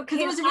 So because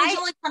it was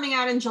originally coming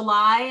out in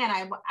July, and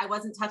I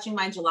wasn't touching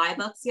my July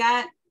books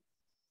yet.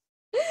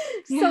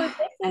 So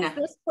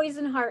this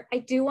Poison Heart. I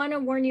do want to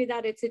warn you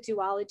that it's a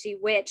duology,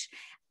 which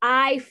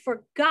I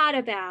forgot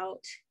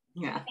about.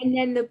 Yeah. And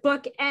then the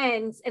book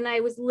ends, and I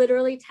was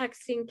literally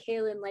texting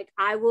Kaylin, like,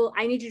 I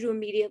need you to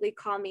immediately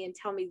call me and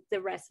tell me the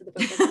rest of the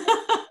book.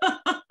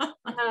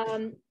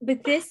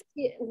 But this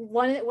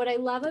one, what I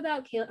love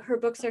about Kaylin, her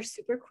books are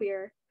super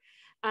queer.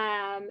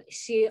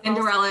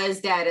 Cinderella is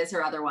Dead is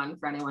her other one,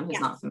 for anyone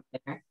who's not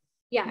familiar.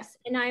 Yes.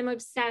 And I'm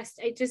obsessed.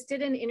 I just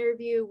did an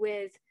interview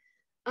with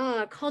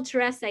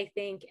Culturess, I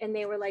think, and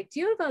they were like,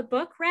 do you have a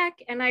book rec?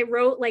 And I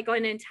wrote like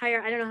an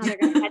entire, I don't know how they're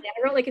gonna add it.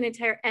 I wrote like an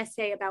entire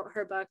essay about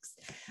her books.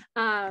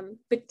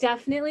 But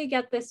definitely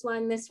get this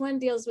one. This one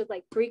deals with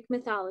like Greek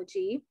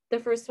mythology. The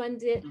first one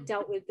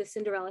dealt with the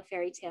Cinderella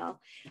fairy tale.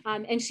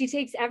 And she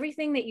takes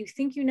everything that you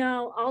think you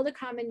know, all the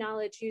common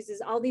knowledge, uses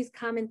all these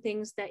common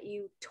things that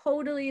you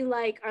totally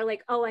are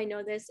like, oh, I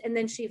know this, and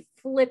then she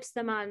flips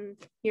them on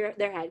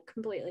their head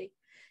completely.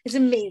 It's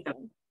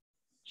amazing.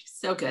 She's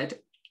so good.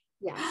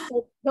 Yeah,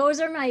 so those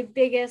are my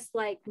biggest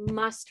like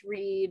must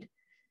read.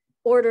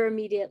 Order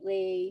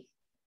immediately.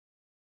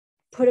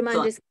 Put them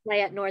on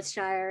display at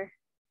Northshire.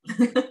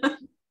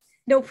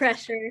 No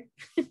pressure.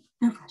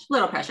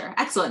 Little pressure.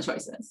 Excellent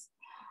choices.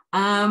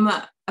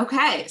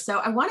 Okay, so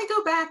I want to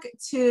go back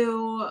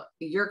to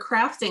your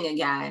crafting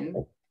again,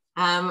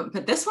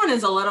 but this one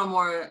is a little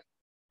more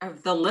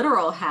of the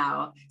literal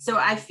how. So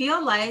I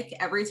feel like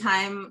every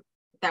time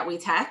that we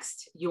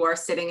text, you are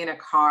sitting in a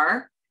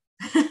car.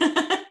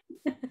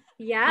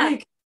 Yeah.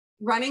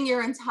 running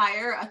your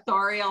entire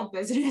authorial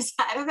business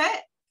out of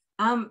it.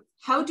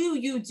 How do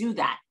you do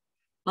that?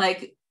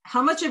 Like,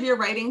 how much of your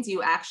writing do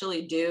you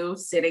actually do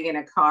sitting in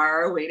a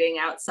car, waiting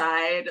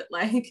outside?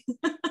 Like,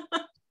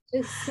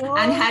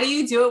 and how do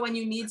you do it when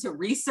you need to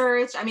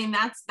research? I mean,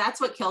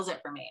 that's what kills it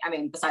for me. I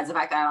mean, besides the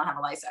fact that I don't have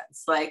a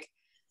license, like,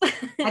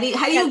 how do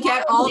you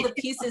get all the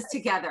pieces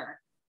together?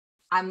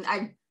 I'm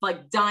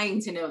like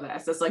dying to know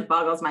this. This like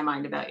boggles my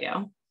mind about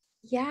you.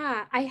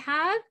 Yeah, I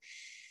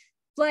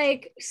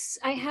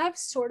have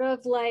sort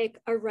of like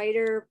a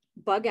writer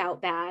bug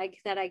out bag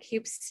that I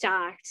keep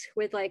stocked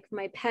with like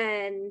my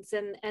pens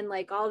and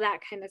like all that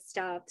kind of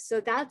stuff. So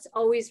that's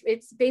always,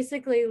 it's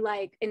basically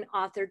like an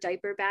author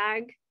diaper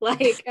bag.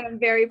 Like I'm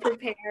very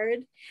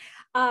prepared.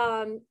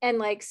 And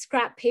like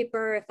scrap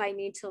paper if I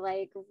need to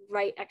like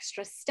write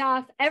extra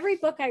stuff. Every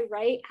book I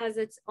write has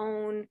its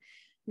own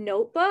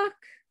notebook.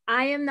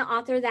 I am the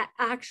author that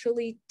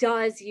actually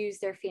does use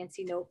their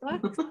fancy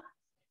notebooks.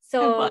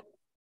 So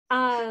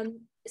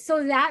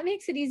so that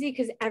makes it easy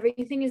because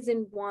everything is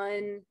in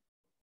one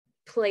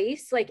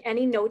place, like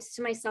any notes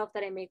to myself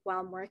that I make while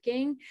I'm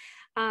working.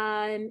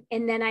 And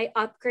then I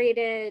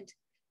upgraded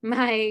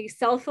my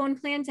cell phone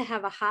plan to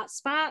have a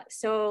hotspot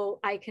so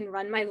I can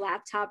run my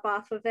laptop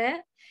off of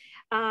it.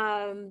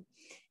 I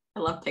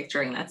love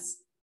picturing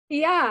this.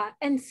 Yeah.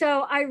 And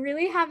so I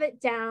really have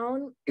it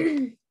down.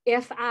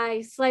 If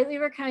I slightly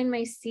recline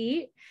my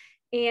seat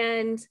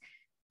and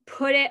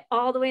put it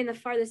all the way in the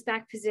farthest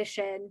back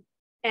position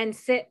and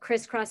sit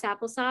crisscross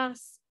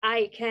applesauce,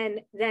 I can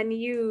then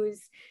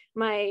use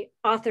my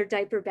author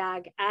diaper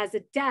bag as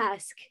a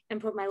desk and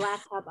put my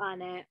laptop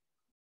on it.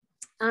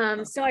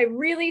 So I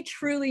really,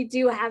 truly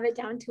do have it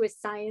down to a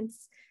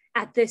science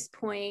at this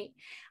point.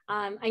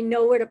 I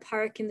know where to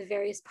park in the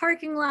various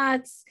parking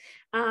lots,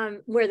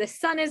 where the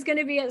sun is going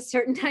to be at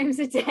certain times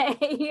a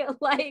day.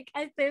 Like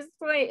at this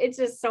point, it's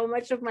just so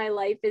much of my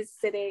life is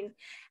sitting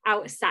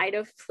outside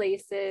of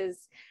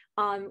places,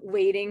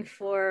 waiting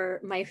for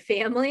my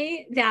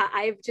family that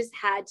I've just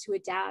had to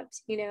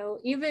adapt. You know,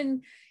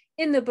 even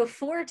in the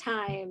before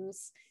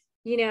times,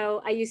 you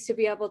know, I used to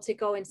be able to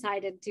go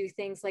inside and do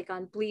things like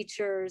on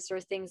bleachers or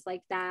things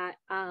like that.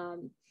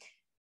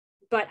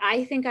 But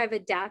I think I've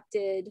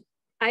adapted.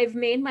 I've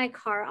made my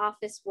car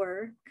office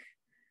work.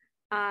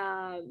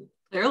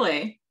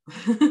 Clearly.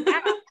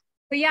 Yeah.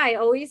 But yeah, I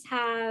always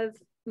have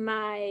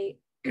my,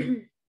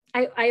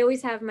 I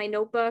always have my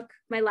notebook,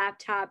 my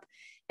laptop,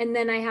 and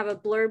then I have a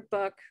blurb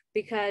book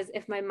because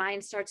if my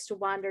mind starts to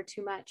wander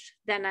too much,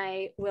 then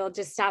I will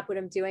just stop what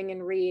I'm doing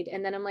and read.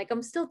 And then I'm like,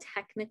 I'm still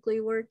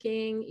technically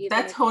working.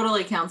 That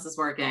totally counts as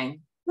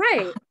working.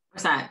 Right.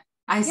 100%.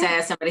 I say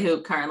as somebody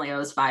who currently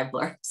owes 5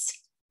 blurbs.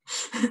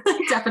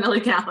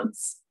 Definitely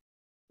counts.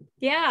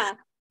 Yeah.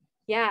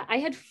 Yeah. I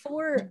have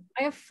 4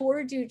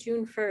 due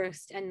June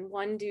 1st and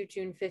 1 due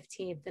June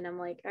 15th. And I'm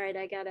like, all right,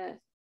 I don't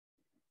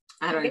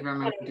even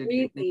remember to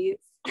read these.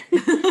 I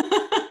feel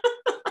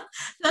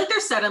like they're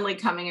suddenly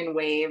coming in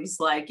waves.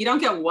 Like you don't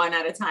get 1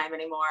 at a time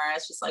anymore.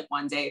 It's just like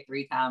 1 day,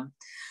 3 come.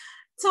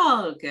 It's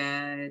all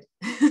good.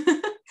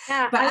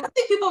 Yeah, but I don't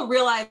think people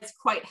realize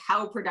quite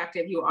how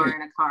productive you are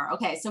in a car.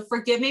 Okay, so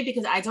forgive me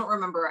because I don't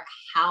remember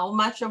how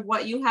much of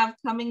what you have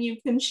coming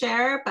you can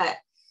share, but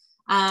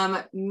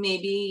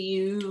maybe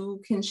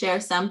you can share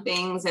some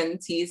things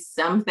and tease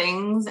some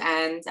things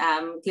and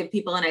give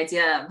people an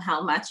idea of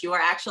how much you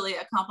are actually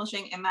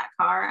accomplishing in that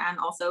car and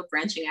also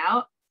branching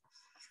out.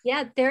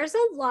 Yeah, there's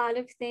a lot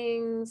of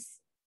things.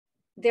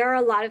 There are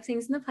a lot of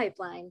things in the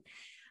pipeline.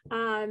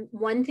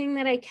 One thing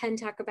that I can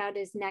talk about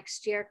is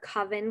next year,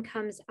 Coven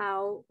comes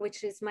out,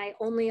 which is my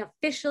only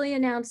officially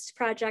announced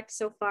project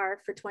so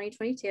far for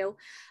 2022.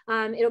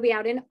 It'll be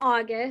out in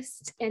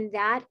August, and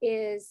that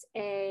is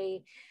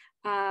a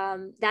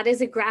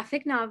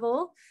graphic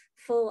novel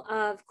full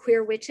of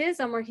queer witches.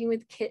 I'm working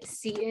with Kit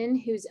Seaton,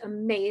 who's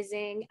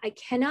amazing. I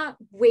cannot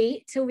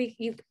wait till we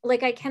can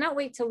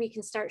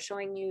start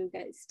showing you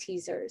guys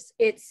teasers.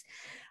 It's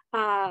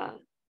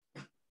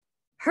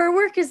her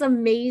work is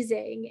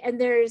amazing. And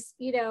there's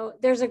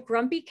a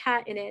grumpy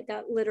cat in it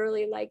that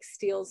literally like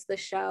steals the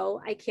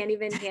show. I can't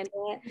even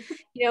handle it.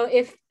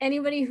 If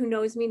anybody who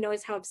knows me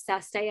knows how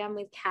obsessed I am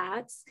with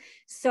cats.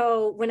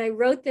 So when I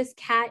wrote this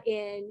cat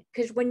in,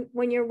 because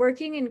when you're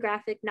working in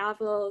graphic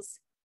novels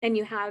and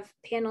you have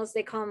panels,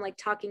 they call them like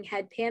talking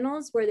head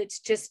panels, where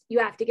it's just, you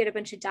have to get a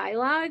bunch of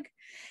dialogue.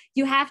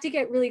 You have to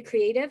get really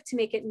creative to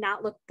make it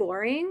not look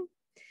boring.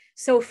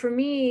 So for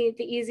me,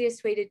 the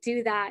easiest way to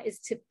do that is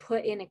to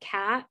put in a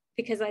cat,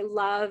 because I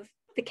love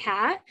the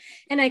cat.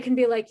 And I can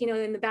be like,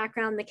 in the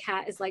background, the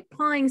cat is like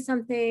pawing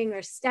something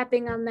or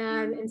stepping on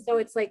them. And so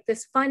it's like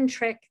this fun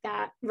trick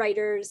that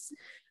writers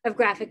of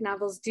graphic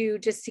novels do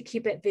just to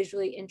keep it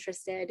visually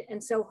interested.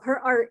 And so her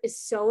art is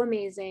so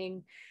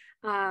amazing.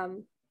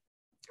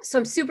 So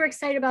I'm super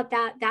excited about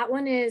that. That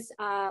one is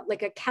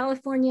like a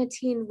California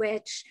teen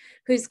witch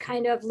who's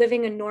kind of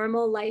living a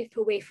normal life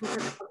away from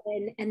her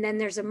husband. And then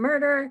there's a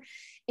murder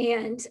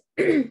and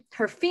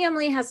her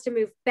family has to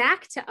move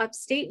back to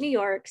upstate New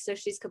York. So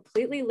she's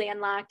completely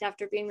landlocked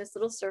after being this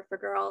little surfer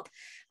girl.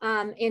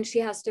 And she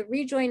has to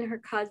rejoin her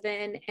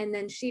cousin. And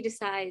then she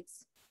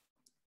decides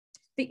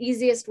the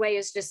easiest way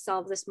is just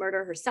solve this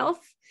murder herself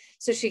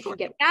so she can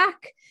get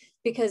back.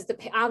 Because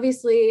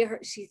obviously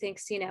she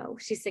thinks, you know,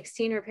 she's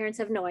 16, her parents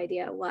have no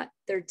idea what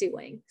they're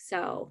doing.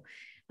 So,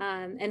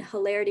 and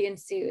hilarity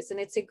ensues. And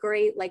it's a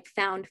great like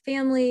found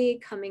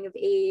family, coming of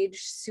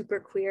age,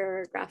 super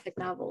queer graphic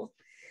novel.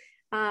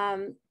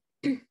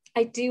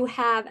 I do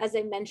have, as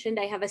I mentioned,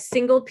 I have a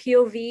single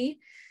POV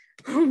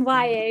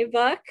YA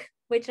book,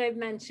 which I've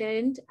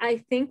mentioned.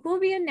 I think we'll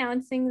be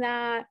announcing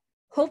that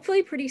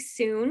hopefully pretty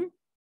soon.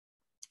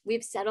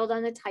 We've settled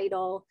on the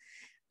title.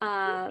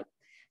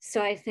 So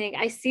I think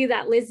I see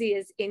that Lizzie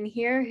is in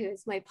here,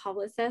 who's my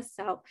publicist.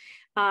 So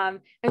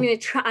I'm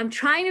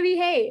trying to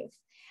behave.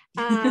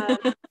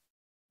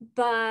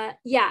 But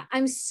yeah,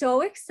 I'm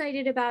so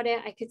excited about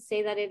it. I could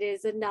say that it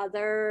is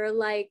another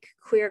like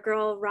queer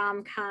girl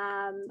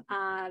rom-com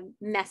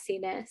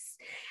messiness.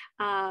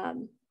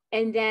 And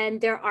then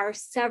there are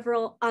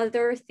several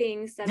other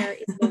things that are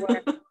in the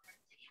works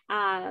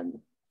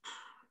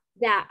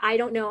that I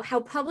don't know how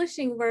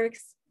publishing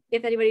works.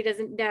 If anybody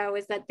doesn't know,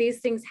 is that these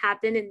things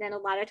happen and then a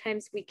lot of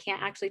times we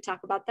can't actually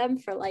talk about them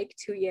for like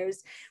 2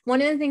 years.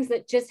 One of the things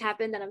that just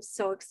happened that I'm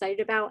so excited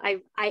about,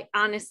 I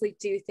honestly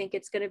do think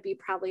it's going to be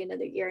probably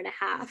another 1.5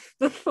 years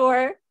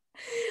before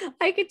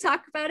I could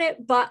talk about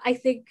it, but I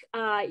think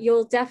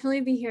you'll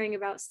definitely be hearing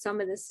about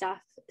some of this stuff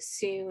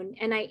soon.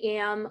 And I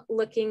am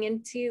looking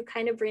into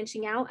kind of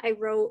branching out. I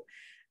wrote,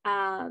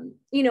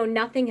 you know,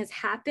 nothing has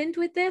happened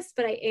with this,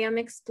 but I am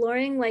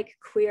exploring like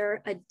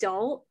queer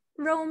adult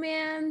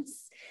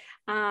romance.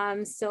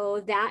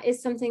 So that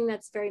is something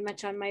that's very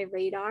much on my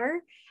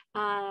radar.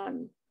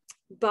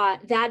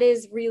 But that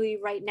is really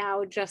right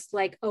now just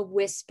like a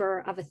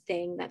whisper of a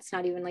thing that's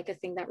not even like a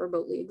thing that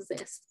remotely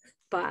exists.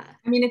 But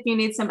I mean, if you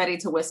need somebody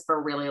to whisper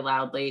really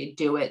loudly,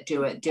 do it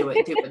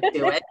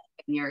in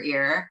your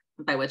ear,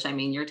 by which I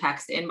mean your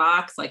text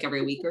inbox like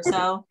every week or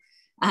so.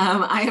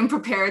 I am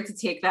prepared to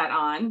take that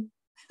on.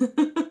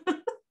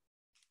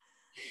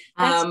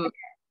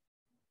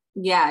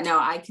 Yeah, no,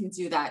 I can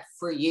do that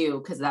for you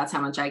because that's how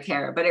much I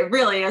care. But it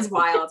really is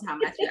wild how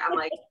much I'm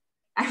like,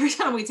 every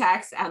time we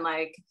text and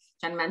like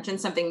Jen mentioned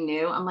something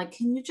new, I'm like,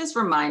 can you just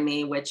remind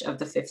me which of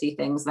the 50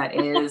 things that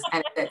is?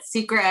 And is it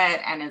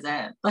secret? And is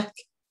it like?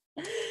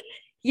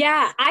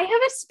 Yeah, I have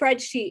a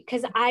spreadsheet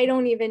because I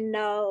don't even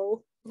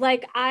know.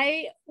 Like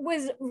I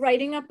was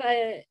writing up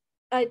a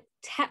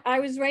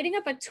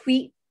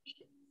tweet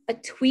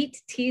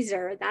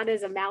teaser. That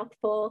is a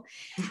mouthful.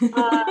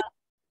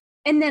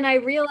 And then I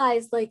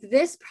realized like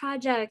this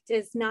project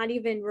is not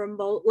even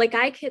remote. Like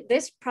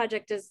this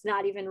project is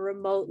not even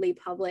remotely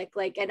public.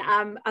 Like, and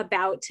I'm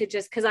about to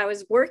just, cause I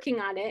was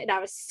working on it and I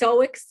was so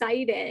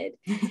excited.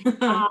 And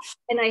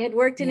I had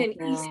worked in an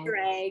Easter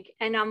egg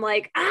and I'm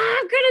like,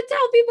 I'm going to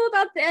tell people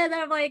about this. And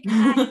I'm like,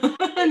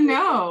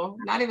 no,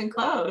 not even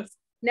close.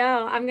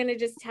 No, I'm going to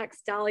just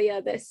text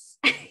Dahlia this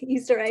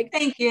Easter egg.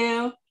 Thank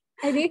you.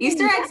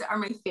 Easter eggs are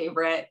my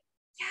favorite.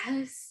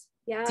 Yes.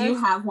 Yeah. Do you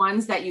have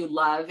ones that you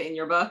love in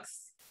your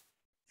books?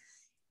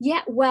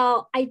 Yeah,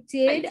 well, I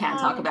did. That you can't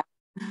talk about.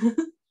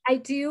 I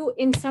do.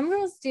 In some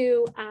girls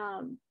do.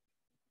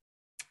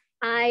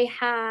 I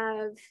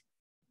have.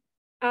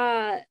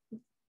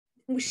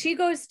 She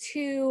goes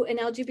to an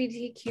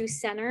LGBTQ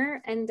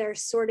center and they're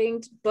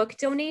sorting book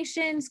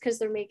donations because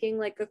they're making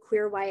like a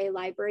queer YA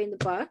library in the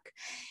book.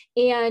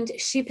 And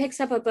she picks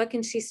up a book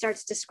and she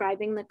starts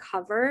describing the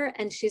cover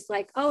and she's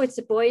like, oh, it's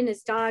a boy and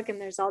his dog.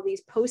 And there's all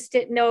these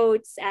Post-it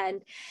notes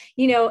and,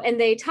 you know, and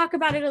they talk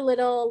about it a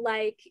little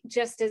like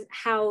just as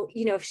how,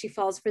 you know, if she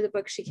falls for the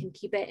book, she can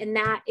keep it. And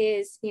that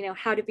is, you know,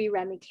 How to Be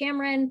Remy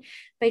Cameron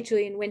by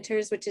Julian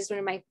Winters, which is one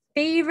of my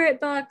favorite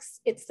books.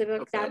 It's the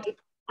book that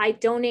I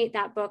donate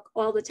that book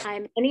all the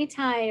time.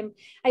 Anytime,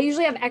 I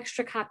usually have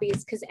extra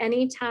copies because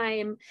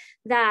anytime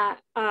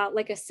that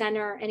like a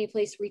center, any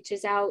place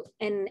reaches out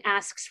and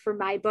asks for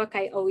my book,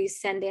 I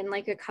always send in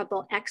like a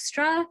couple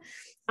extra.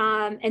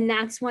 And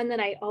that's one that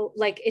I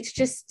like, it's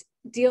just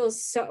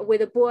deals so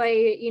with a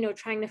boy, you know,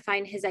 trying to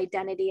find his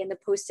identity, and the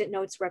Post-it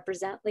notes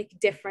represent like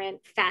different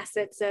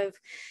facets of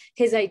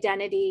his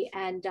identity.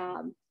 And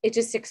it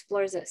just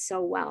explores it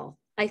so well.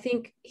 I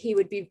think he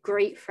would be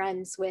great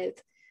friends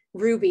with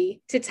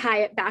Ruby, to tie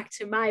it back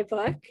to my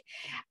book.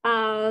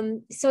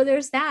 So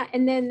there's that.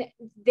 And then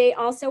they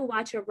also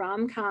watch a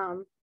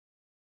rom-com.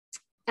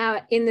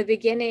 In the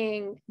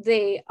beginning,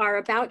 they are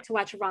about to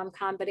watch a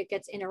rom-com, but it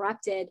gets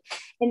interrupted.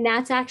 And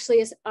that's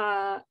actually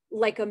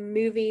like a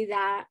movie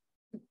that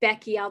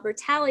Becky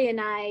Albertalli and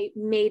I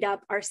made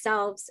up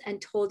ourselves and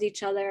told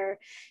each other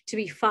to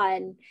be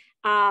fun.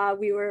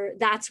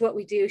 That's what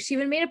we do. She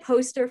even made a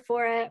poster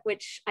for it,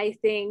 which I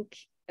think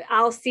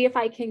I'll see if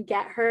I can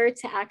get her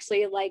to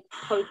actually like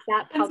post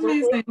that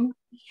publicly.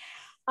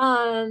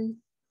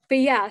 But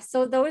yeah,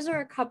 so those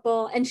are a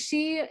couple, and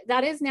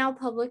that is now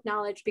public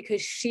knowledge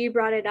because she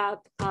brought it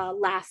up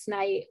last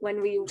night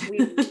when we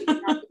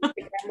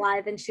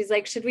live, and she's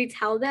like, should we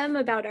tell them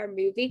about our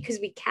movie because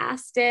we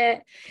cast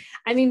it?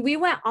 I mean, we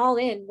went all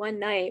in one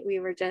night. We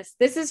were just,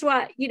 this is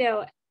what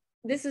you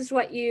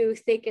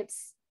think,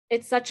 it's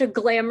such a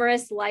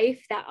glamorous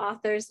life that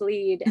authors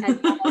lead,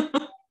 and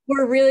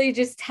we're really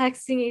just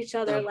texting each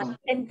other like,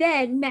 and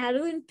then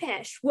Madeline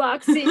Pesh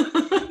walks in.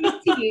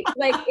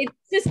 Like, it's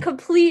just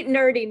complete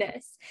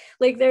nerdiness.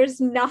 Like, there's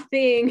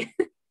nothing.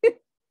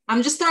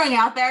 I'm just throwing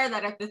out there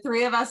that if the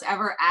three of us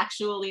ever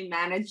actually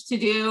manage to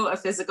do a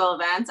physical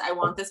event, I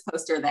want this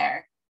poster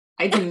there.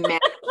 I demand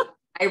it.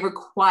 I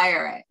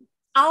require it.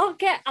 I'll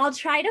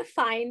try to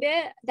find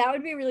it. That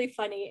would be really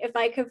funny. If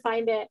I could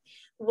find it,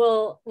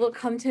 we'll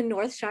come to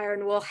Northshire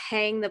and we'll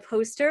hang the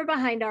poster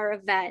behind our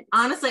event.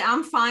 Honestly,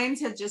 I'm fine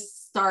to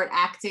just start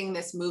acting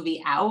this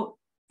movie out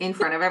in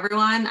front of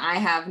everyone. I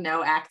have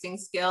no acting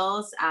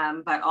skills,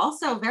 but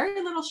also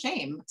very little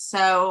shame.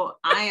 So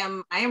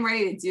I am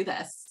ready to do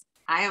this.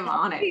 I am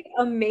on it.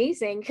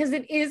 Amazing, because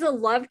it is a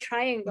love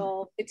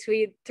triangle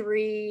between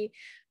three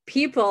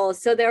people.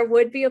 So there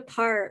would be a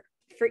part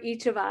for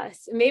each of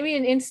us. Maybe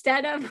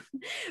instead of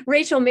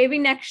Rachel, maybe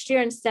next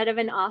year, instead of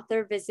an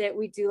author visit,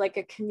 we do like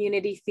a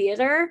community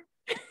theater.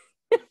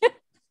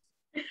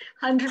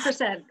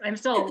 100%. I'm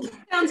sold.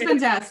 Sounds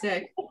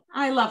fantastic.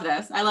 I love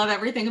this. I love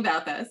everything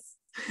about this.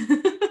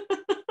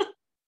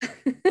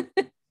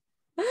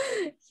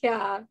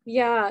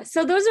 Yeah.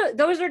 So those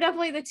are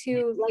definitely the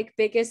two like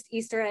biggest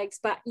Easter eggs,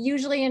 but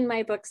usually in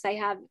my books I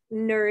have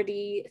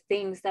nerdy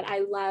things that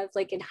I love.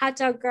 Like in Hot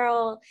Dog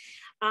Girl,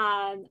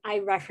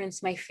 I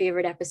reference my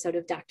favorite episode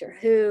of Doctor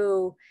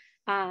Who.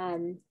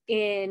 In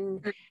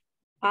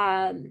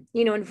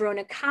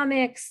Verona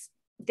Comics,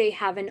 they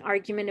have an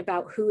argument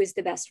about who is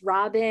the best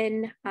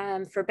Robin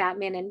for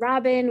Batman and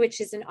Robin,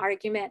 which is an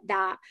argument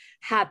that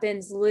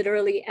happens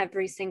literally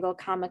every single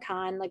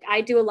Comic-Con. Like, I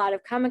do a lot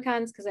of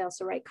Comic-Cons because I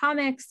also write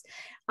comics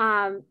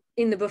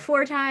in the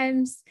before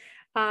times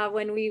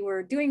when we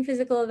were doing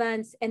physical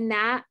events, and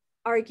that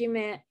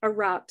argument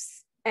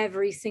erupts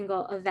every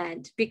single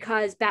event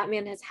because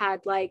Batman has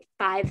had like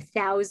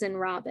 5,000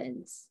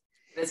 Robins.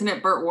 Isn't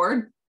it Burt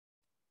Ward?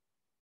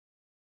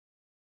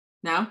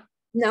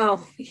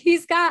 No,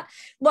 he's got,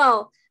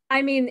 well,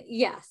 I mean,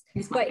 yes,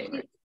 but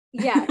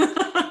yeah.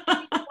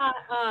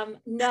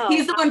 No.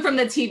 He's the one from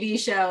the TV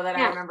show that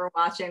I remember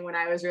watching when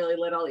I was really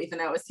little, even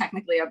though it was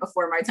technically a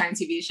before my time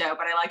TV show,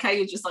 but I like how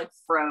you just like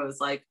froze,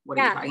 like, what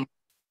are you talking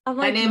about?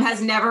 My name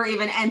has never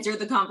even entered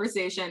the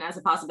conversation as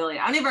a possibility.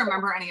 I don't even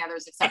remember any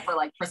others except for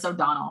like Chris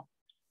O'Donnell.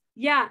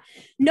 Yeah,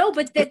 no,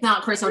 but it's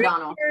not Chris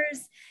O'Donnell.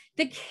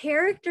 The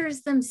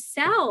characters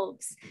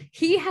themselves,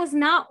 he has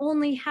not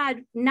only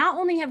have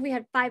we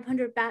had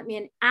 500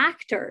 Batman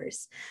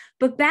actors,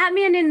 but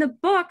Batman in the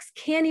books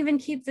can't even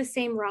keep the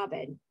same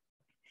Robin.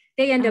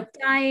 They end up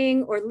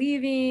dying or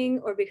leaving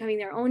or becoming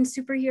their own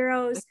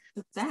superheroes.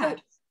 So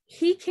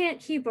he can't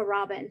keep a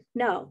Robin.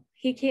 No,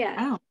 he can't.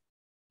 Oh.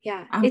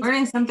 Yeah. I'm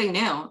learning something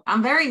new.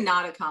 I'm very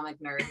not a comic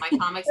nerd. My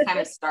comics kind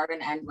of start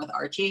and end with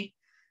Archie.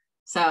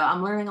 So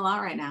I'm learning a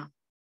lot right now.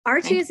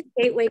 Archie is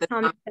a gateway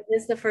comic. That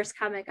is the first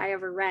comic I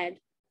ever read.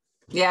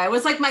 Yeah, it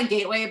was like my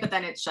gateway, but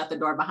then it shut the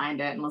door behind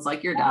it and was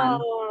like, you're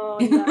done. Oh,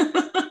 no.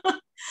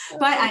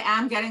 But I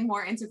am getting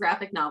more into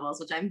graphic novels,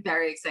 which I'm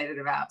very excited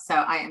about. So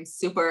I am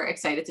super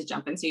excited to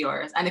jump into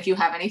yours. And if you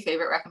have any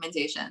favorite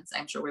recommendations,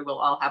 I'm sure we will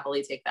all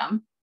happily take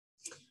them.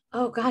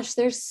 Oh gosh,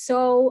 there's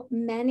so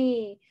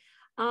many.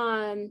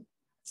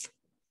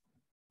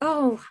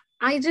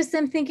 I just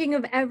am thinking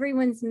of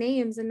everyone's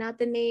names and not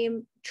the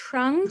name.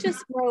 Trung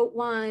just wrote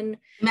one.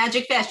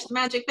 Magic Fish.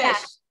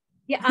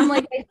 Yeah, I'm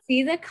like, I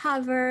see the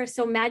cover.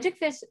 So Magic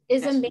Fish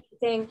is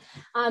amazing.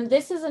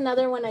 This is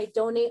another one I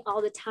donate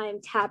all the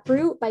time.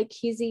 Taproot by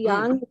Kizzy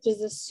Young, which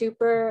is a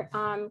super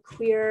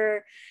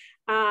queer.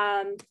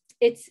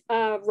 It's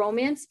a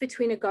romance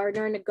between a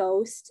gardener and a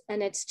ghost.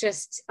 And it's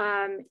just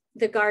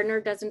the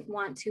gardener doesn't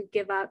want to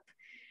give up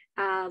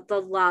the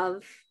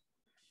love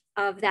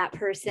of that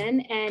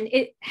person. And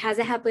it has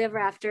a happily ever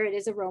after. It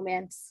is a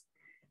romance.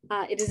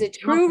 It is a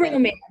true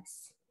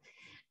romance.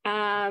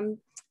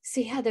 So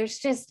yeah, there's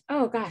just,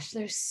 oh gosh,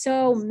 there's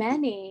so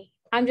many.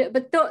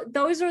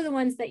 Those are the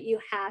ones that you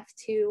have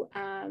to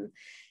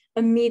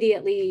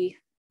immediately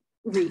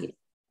read.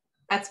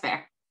 That's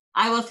fair.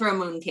 I will throw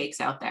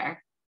Mooncakes out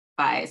there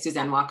by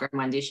Suzanne Walker and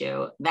Wendy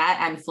Xu. That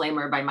and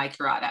Flamer by Mike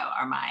Curato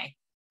are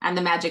and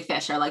the Magic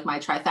Fish are like my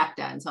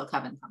trifecta until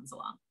Kevin comes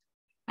along.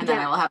 And then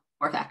I will have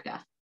a fourfecta.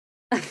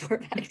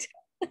 Perfect.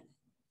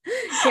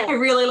 I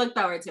really look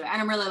forward to it.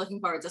 And I'm really looking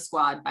forward to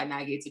Squad by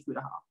Maggie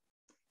Takuta Hall.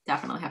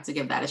 Definitely have to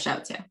give that a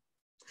shout too.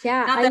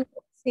 Yeah. I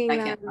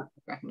can't make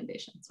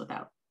recommendations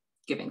without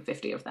giving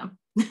 50 of them.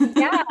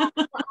 Yeah.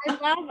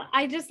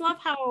 I just love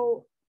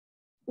how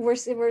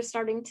we're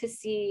starting to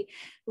see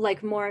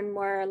like more and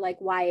more like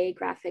YA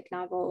graphic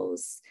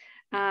novels.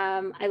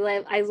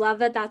 I love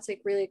that that's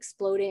like really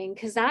exploding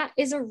because that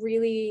is a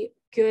really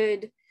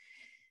good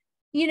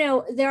you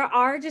know, there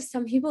are just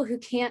some people who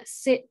can't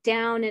sit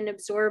down and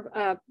absorb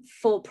a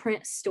full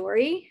print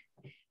story.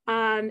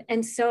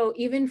 And so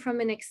even from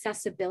an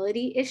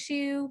accessibility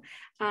issue,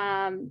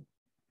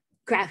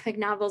 graphic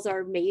novels are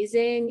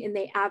amazing, and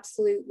they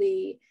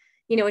absolutely,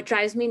 you know, it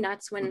drives me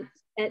nuts when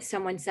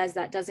someone says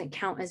that doesn't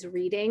count as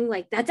reading.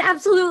 Like, that's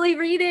absolutely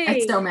reading.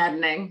 It's so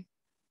maddening.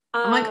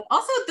 I'm like,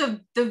 also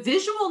the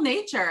visual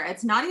nature,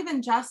 it's not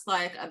even just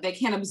like they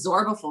can't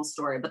absorb a full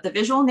story, but the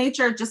visual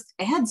nature just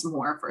adds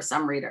more for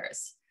some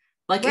readers.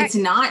 Like, right.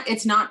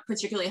 It's not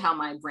particularly how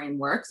my brain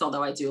works,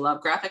 although I do love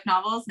graphic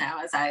novels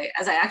now as I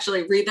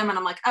actually read them, and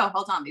I'm like, oh,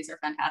 hold on, these are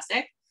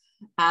fantastic.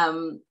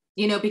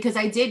 You know, because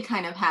I did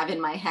kind of have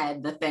in my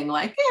head the thing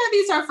like, yeah,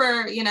 these are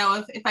for, you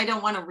know, if I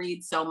don't want to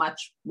read so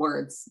much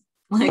words,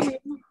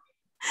 like,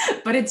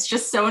 but it's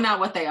just so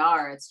not what they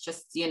are. It's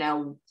just, you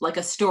know, like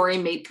a story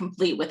made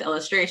complete with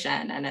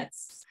illustration, and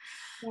it's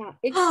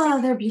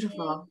they're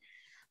beautiful.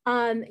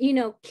 You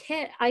know,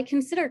 Kit, I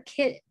consider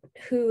Kit,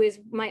 who is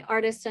my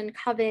artist on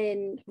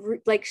Coven,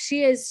 like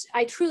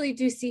I truly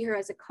do see her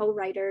as a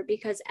co-writer,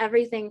 because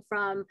everything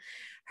from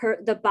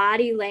the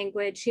body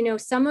language, you know,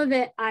 some of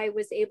it I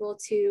was able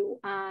to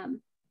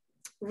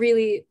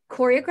really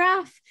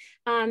choreograph,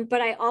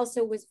 but I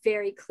also was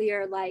very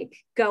clear, like,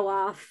 go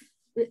off,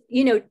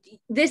 you know,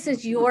 this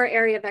is your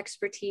area of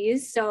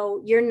expertise,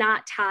 so you're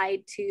not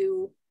tied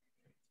to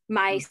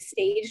my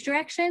stage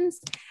directions.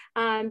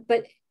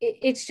 But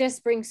it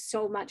just brings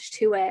so much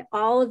to it.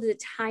 All of the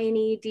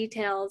tiny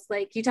details,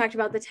 like you talked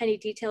about the tiny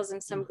details,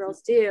 and some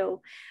girls do,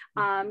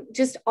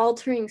 just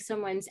altering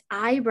someone's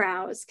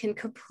eyebrows can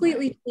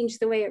completely change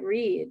the way it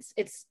reads.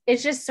 It's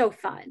just so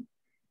fun.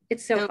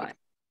 It's so fun.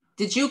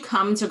 Did you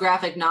come to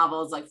graphic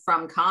novels like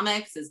from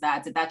comics? Did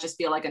that just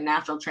feel like a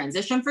natural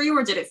transition for you,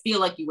 or did it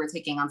feel like you were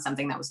taking on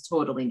something that was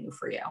totally new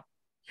for you?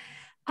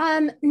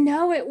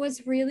 No, it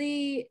was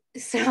really,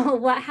 so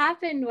what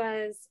happened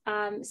was,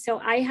 so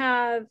I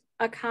have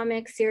a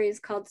comic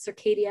series called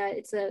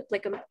Circadia.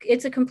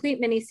 It's a complete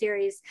mini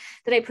series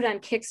that I put on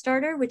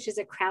Kickstarter, which is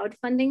a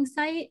crowdfunding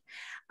site.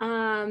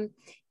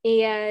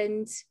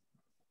 And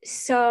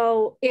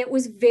so it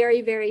was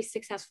very, very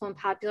successful and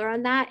popular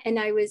on that. And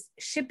I was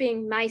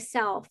shipping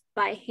myself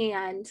by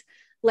hand,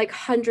 like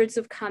hundreds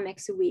of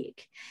comics a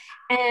week.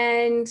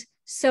 And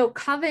so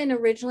Coven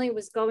originally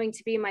was going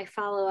to be my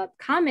follow-up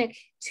comic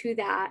to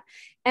that.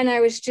 And I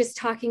was just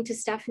talking to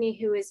Stephanie,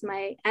 who is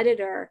my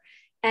editor.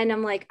 And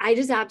I'm like, I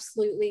just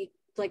absolutely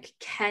like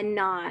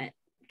cannot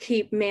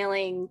keep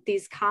mailing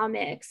these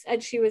comics.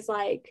 And she was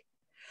like,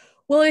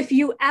 well, if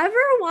you ever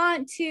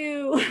want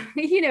to,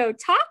 you know,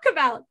 talk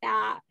about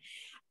that.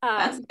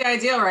 That's the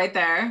ideal right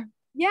there.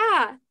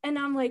 Yeah. And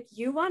I'm like,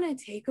 you want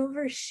to take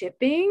over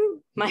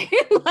shipping? I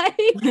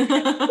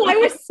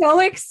was so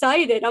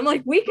excited. I'm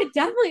like, we could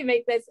definitely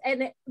make this.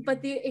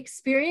 But the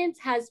experience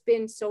has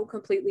been so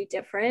completely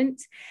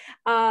different.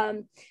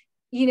 You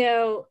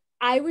know,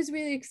 I was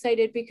really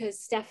excited because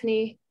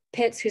Stephanie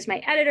Pitts, who's my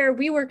editor,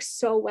 we work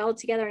so well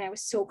together, and I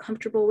was so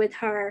comfortable with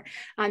her.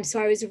 So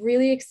I was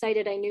really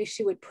excited. I knew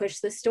she would push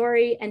the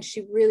story, and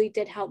she really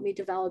did help me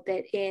develop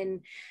it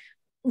in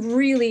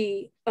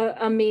really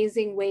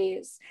amazing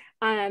ways.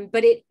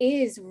 But it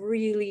is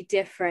really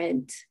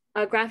different.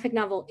 A graphic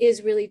novel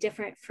is really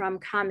different from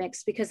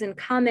comics, because in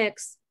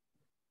comics,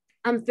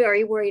 I'm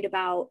very worried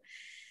about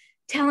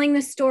telling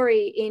the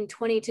story in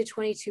 20 to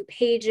 22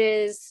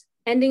 pages,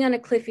 ending on a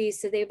cliffy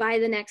so they buy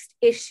the next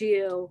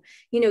issue,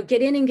 you know,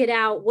 get in and get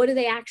out. What do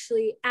they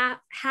actually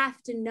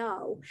have to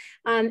know?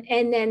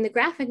 And then the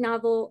graphic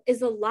novel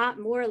is a lot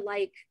more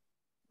like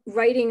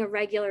writing a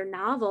regular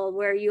novel,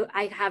 where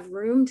I have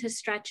room to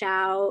stretch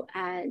out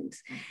and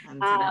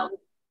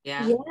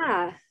yeah.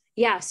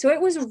 So it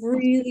was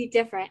really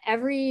different.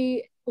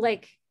 Every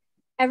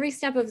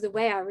step of the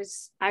way,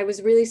 I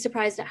was really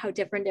surprised at how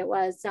different it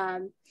was.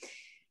 And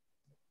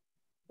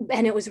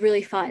it was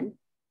really fun.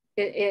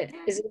 It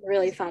is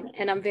really fun,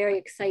 and I'm very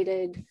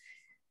excited.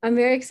 I'm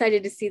very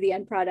excited to see the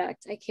end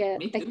product. I can't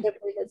believe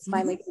it's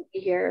finally going to be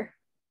here.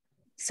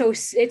 So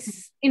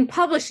it's in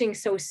publishing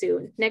so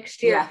soon,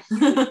 next year.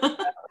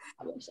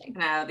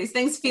 No, these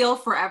things feel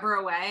forever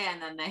away,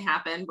 and then they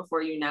happen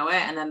before you know it,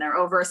 and then they're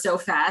over so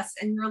fast,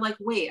 and you're like,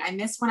 wait, I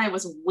missed when I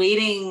was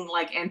waiting,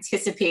 like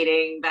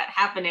anticipating that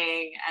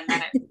happening, and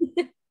then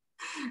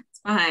it's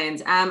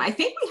behind. I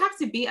think we have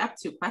to be up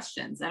to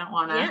questions. I don't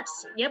want to.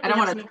 Yes. Yep. I don't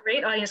want some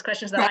great audience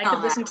questions that I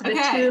could listen to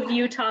the two of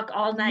you talk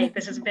all night.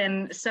 This has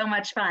been so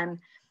much fun.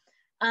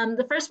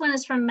 The first one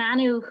is from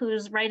Manu,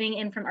 who's writing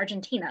in from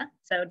Argentina.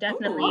 So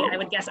definitely, I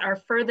would guess our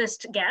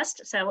furthest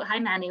guest. So hi,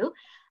 Manu.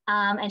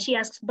 And she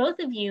asks both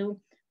of you,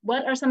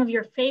 what are some of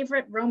your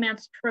favorite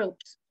romance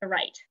tropes to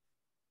write?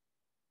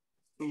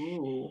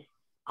 Ooh.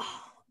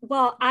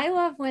 Well, I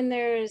love when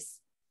there's,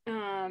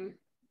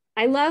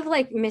 I love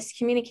like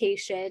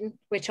miscommunication,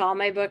 which all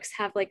my books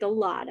have like a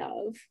lot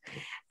of.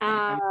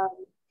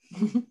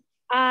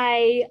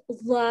 I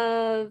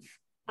love,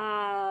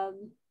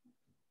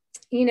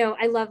 you know,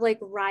 I love like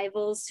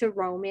rivals to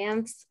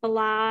romance a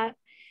lot.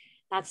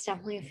 That's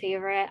definitely a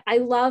favorite. I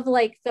love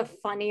like the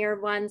funnier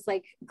ones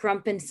like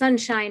Grump and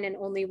Sunshine and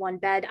Only One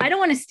Bed. I don't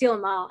want to steal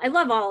them all. I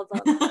love all of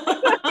them.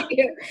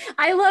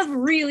 I love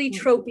really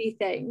tropey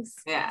things.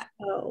 Yeah.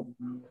 So.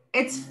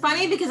 It's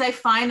funny because I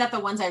find that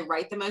the ones I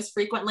write the most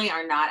frequently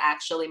are not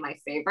actually my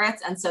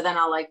favorites. And so then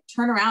I'll like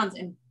turn around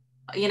and,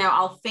 you know,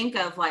 I'll think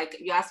of like,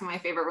 you ask me my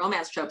favorite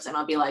romance tropes and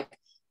I'll be like,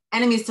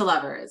 enemies to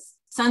lovers,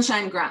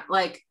 Sunshine, Grump.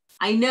 Like,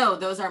 I know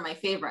those are my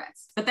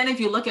favorites, but then if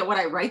you look at what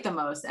I write the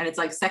most and it's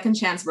like second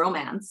chance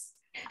romance,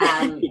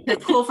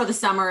 that's Cool for the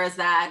Summer is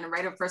that, and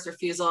Right of First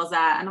Refusal is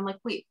that. And I'm like,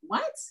 wait,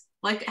 what?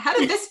 Like, how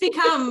did this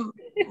become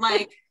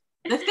like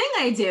the thing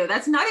I do?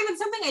 That's not even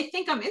something I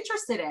think I'm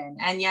interested in.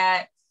 And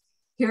yet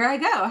here I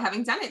go,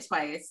 having done it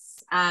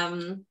twice.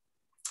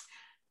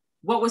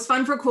 What was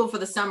fun for Cool for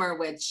the Summer,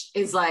 which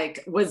is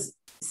like, was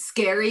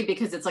scary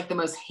because it's like the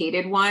most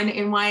hated one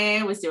in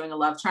YA, was doing a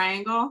love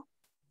triangle.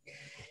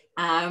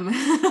 You know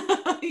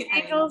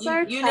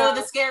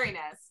the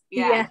scariness.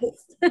 Yeah.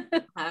 Yes.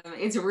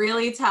 It's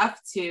really tough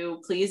to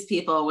please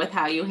people with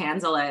how you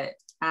handle it.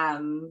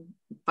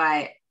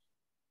 But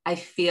I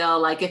feel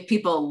like if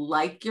people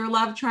like your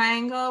love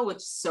triangle, which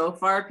so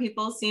far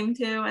people seem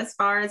to, as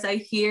far as I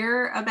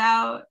hear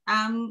about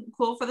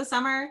Cool for the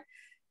Summer,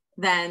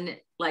 then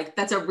like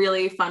that's a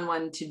really fun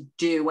one to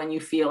do when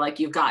you feel like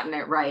you've gotten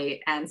it right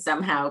and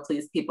somehow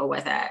please people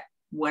with it.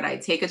 Would I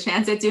take a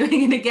chance at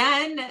doing it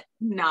again?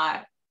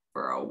 Not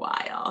for a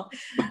while.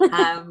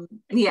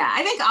 Yeah,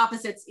 I think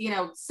opposites, you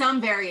know, some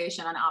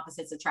variation on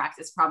opposites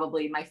attract is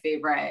probably my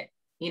favorite.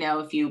 You know,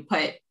 if you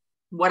put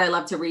what I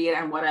love to read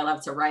and what I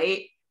love to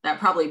write,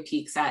 that probably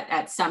peaks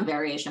at some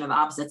variation of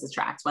opposites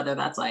attract, whether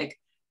that's like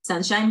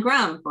Sunshine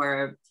Grump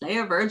or Play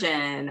a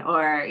Virgin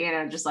or, you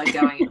know, just like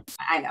going,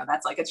 I know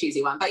that's like a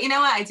cheesy one, but you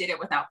know what? I did it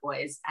without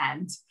boys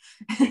and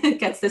it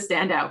gets to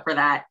stand out for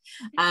that.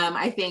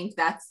 I think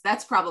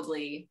that's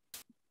probably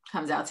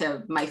comes out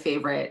to my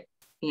favorite,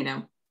 you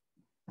know,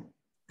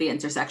 the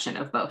intersection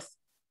of both.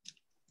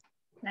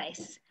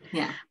 Nice.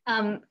 Yeah.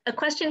 A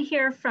question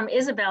here from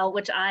Isabel,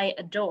 which I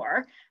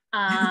adore.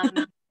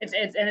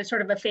 It's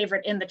sort of a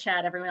favorite in the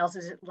chat. Everyone else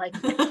is like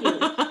it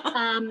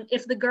too.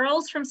 If the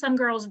girls from Some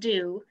Girls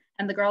Do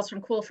and the girls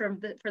from Cool for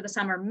the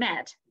Summer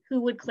met,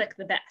 who would click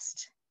the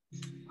best?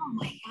 Oh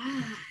my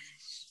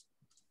gosh.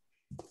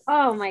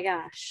 Oh my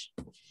gosh.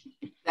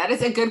 That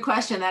is a good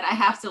question that I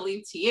have to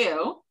leave to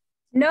you.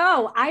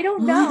 No, I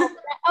don't know.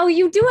 Oh,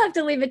 you do have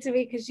to leave it to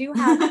me because you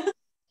have.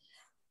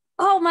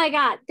 Oh my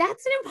God,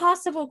 that's an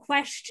impossible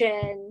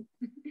question.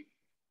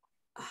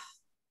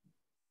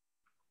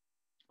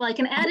 Well, I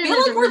can add in like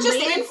as a we're just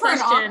in for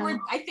question. an awkward.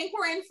 I think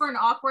we're in for an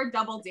awkward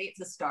double date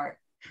to start.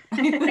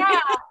 Yeah,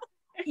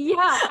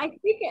 I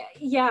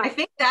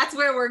think that's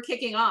where we're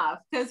kicking off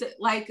because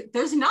like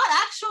there's not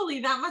actually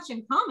that much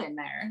in common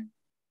there.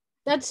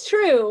 That's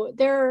true.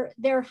 Their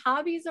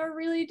hobbies are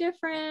really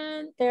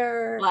different.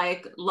 They're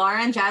like Laura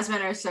and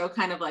Jasmine are so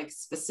kind of like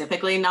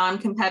specifically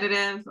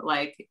non-competitive.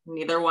 Like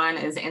neither one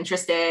is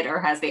interested or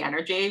has the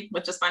energy,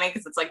 which is funny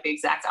because it's like the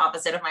exact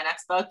opposite of my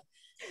next book,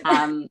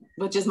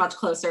 which is much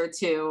closer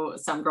to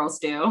Some Girls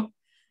Do.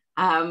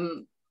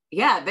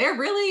 Yeah, they're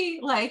really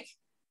like,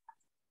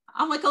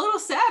 I'm like a little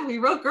sad. We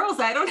wrote girls.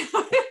 I don't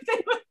know if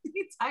they would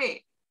be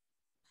tight.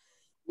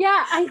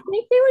 Yeah, I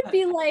think they would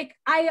be like,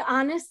 I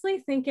honestly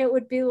think it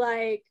would be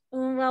like,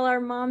 oh, well,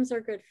 our moms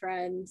are good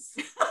friends.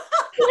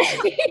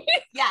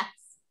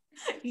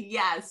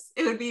 Yes,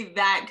 it would be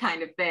that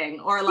kind of thing.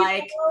 Or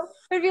like, it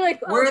would be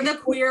like, we're the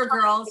queer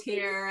girls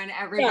here and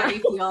everybody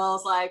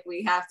feels like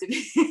we have to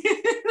be.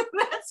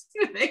 That's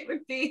who they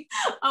would be.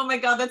 Oh my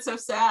God, that's so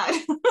sad.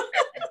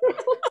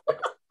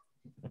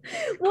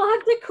 We'll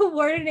have to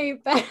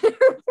coordinate better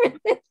for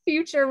the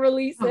future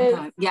releases.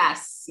 Oh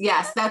yes,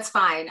 that's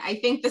fine. I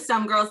think the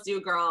Some Girls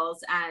Do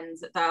girls and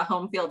the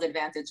Home Field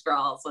Advantage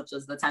girls, which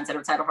is the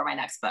tentative title for my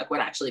next book, would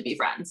actually be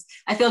friends.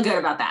 I feel good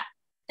about that.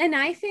 And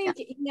I think,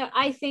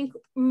 I think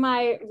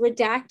my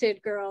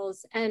Redacted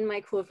girls and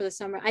my Cool for the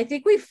Summer, I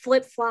think we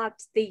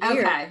flip-flopped the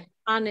year. Okay.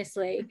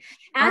 Honestly.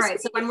 All right.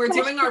 So when we're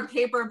doing our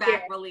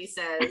paperback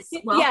releases,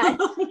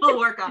 we'll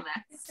work on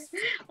that.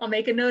 I'll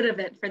make a note of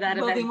it for that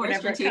event. We'll be more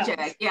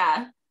strategic.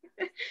 Yeah.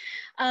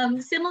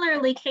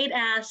 Similarly, Kate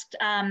asked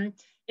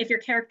if your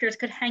characters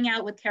could hang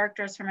out with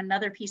characters from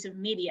another piece of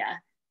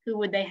media, who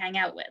would they hang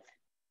out with?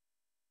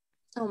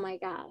 Oh my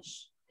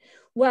gosh.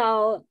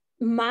 Well,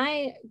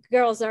 my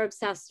girls are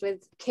obsessed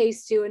with Kay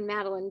Stu and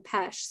Madeline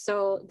Pesh,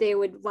 so they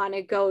would want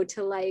to go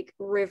to like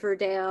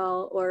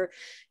Riverdale or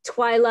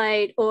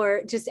Twilight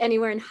or just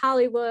anywhere in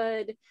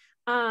Hollywood.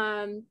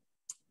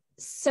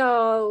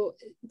 So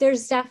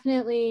there's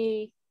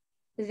definitely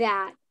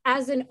that.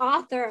 As an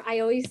author, I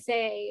always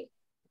say,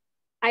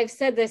 I've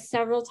said this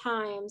several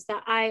times,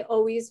 that I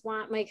always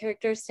want my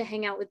characters to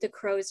hang out with the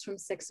crows from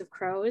Six of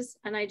Crows,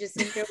 and I just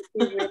think it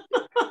would be really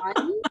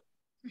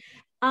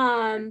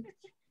fun.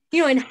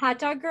 You know, in Hot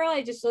Dog Girl,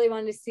 I just really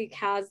wanted to see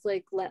Kaz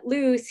like let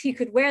loose. He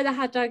could wear the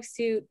hot dog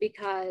suit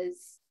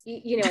because,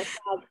 you know, it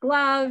had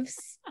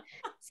gloves.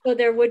 So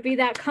there would be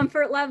that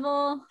comfort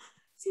level.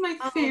 It's my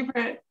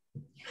favorite.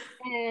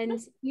 And,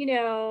 you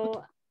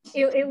know,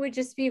 it would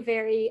just be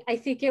I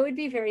think it would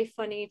be very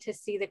funny to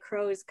see the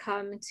crows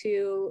come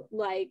to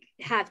like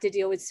have to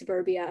deal with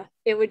suburbia.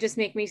 It would just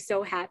make me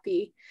so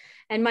happy.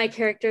 And my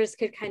characters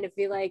could kind of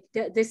be like,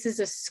 this is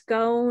a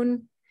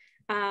scone.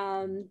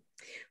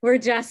 We're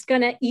just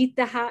gonna eat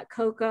the hot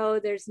cocoa.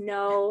 There's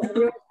no,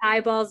 everyone's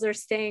eyeballs are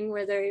staying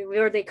where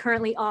they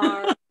currently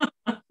are.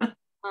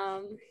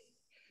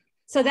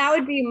 So that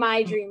would be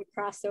my dream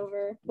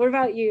crossover. What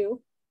about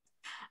you?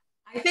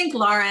 I think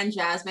Laura and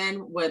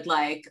Jasmine would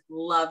like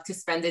love to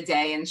spend a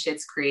day in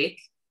Schitt's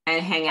Creek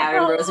and hang out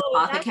in Rose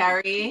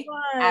Apothecary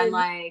and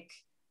like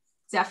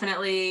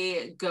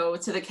definitely go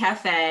to the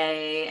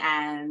cafe,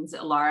 and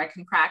Laura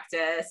can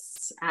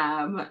practice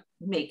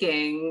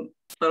making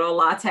little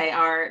latte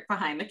art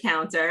behind the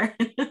counter.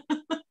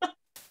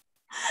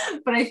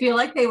 But I feel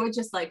like they would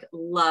just like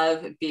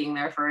love being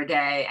there for a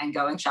day and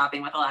going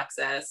shopping with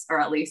Alexis, or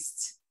at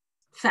least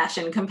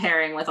fashion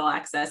comparing with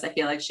Alexis. I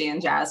feel like she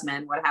and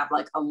Jasmine would have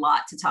like a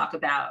lot to talk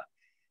about.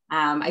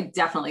 I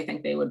definitely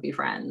think they would be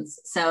friends.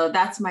 So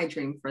that's my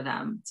dream for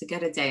them, to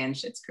get a day in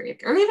Schitt's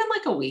Creek, or even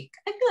like a week.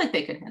 I feel like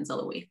they could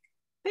handle a week.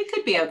 They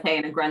could be okay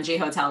in a grungy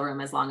motel room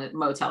as long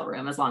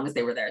as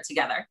they were there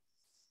together.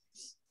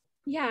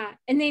 Yeah,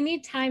 and they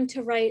need time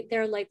to write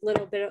their like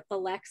little bit of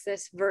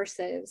Alexis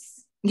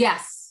verses.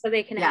 Yes. So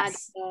they can add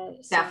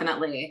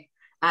definitely.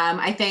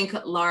 I think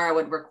Laura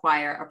would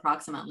require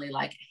approximately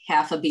like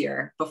half a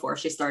beer before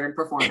she started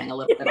performing a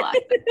little bit of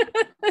Alexis.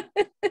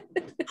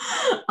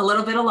 A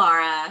little bit of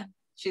Laura.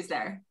 She's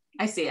there.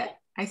 I see it,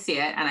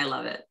 and I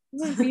love it.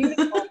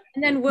 Beautiful.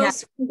 And then we'll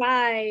swing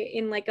by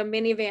in like a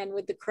minivan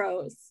with the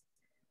crows.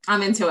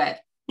 I'm into it.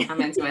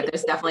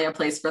 There's definitely a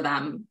place for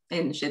them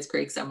in Schitt's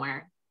Creek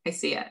somewhere. I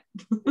see it.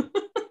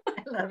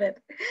 I love it.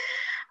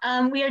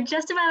 We are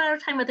just about out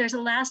of time, but there's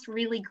a last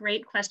really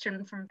great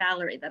question from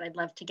Valerie that I'd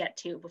love to get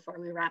to before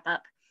we wrap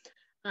up.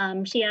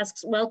 She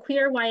asks, well,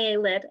 queer YA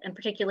lit, and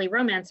particularly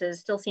romances,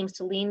 still seems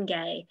to lean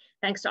gay.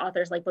 Thanks to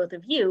authors like both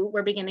of you,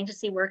 we're beginning to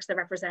see works that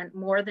represent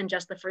more than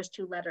just the first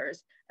two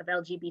letters of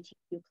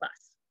LGBTQ+.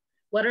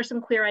 What are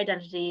some queer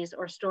identities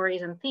or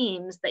stories and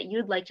themes that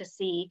you'd like to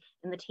see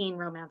in the teen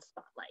romance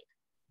spotlight?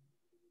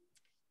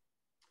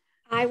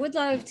 I would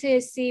love to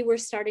see, we're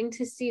starting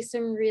to see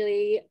some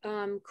really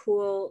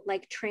cool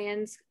like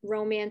trans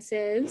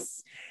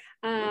romances.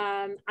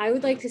 I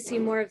would like to see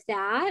more of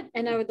that.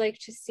 And I would like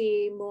to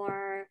see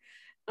more,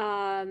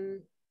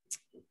 you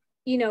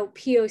know,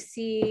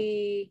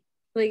 POC,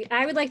 like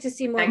I would like to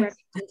see more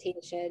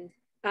representation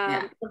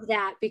of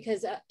that,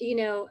 because, you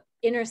know,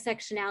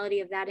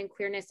 intersectionality of that and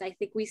queerness, I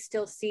think we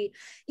still see,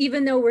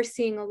 even though we're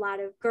seeing a lot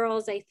of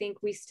girls, I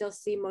think we still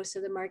see most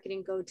of the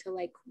marketing go to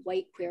like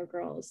white queer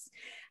girls.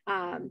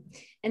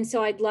 And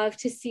so I'd love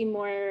to see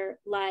more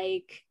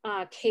like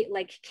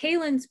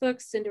Kaylin's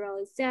books,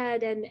 Cinderella's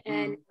Dead,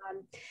 and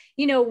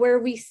you know, where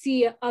we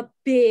see a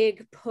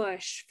big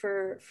push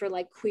for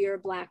like queer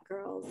Black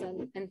girls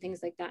and things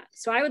like that.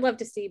 So I would love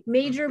to see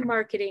major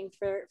marketing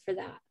for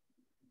that.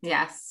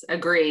 Yes,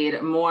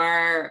 agreed.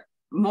 More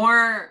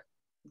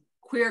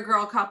queer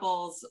girl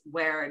couples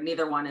where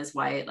neither one is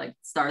white, like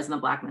stars in the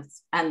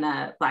blackness and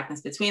the blackness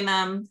between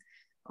them,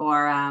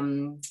 or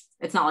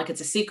it's not like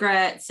it's a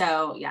secret.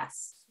 So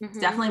yes,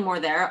 definitely more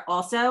there.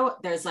 Also,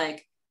 there's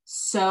like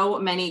so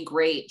many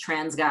great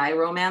trans guy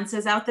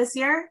romances out this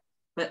year,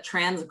 but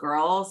trans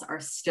girls are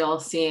still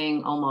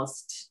seeing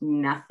almost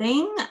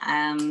nothing.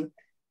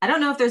 I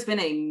don't know if there's been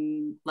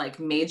a like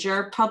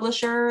major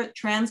publisher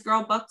trans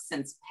girl book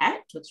since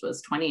Pet, which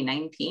was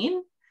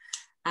 2019.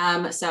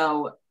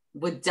 So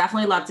would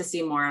definitely love to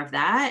see more of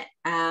that.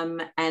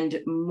 And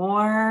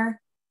more,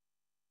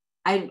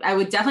 I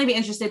would definitely be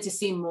interested to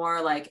see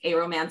more like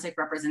aromantic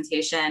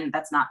representation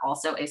that's not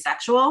also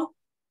asexual.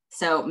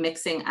 So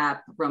mixing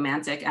up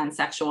romantic and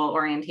sexual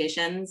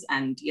orientations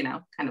and, you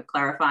know, kind of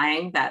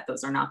clarifying that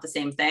those are not the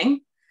same thing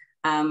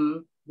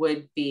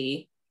would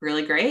be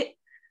really great.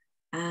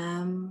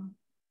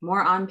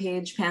 More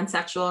on-page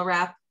pansexual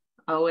rep,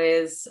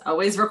 always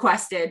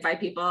requested by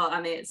people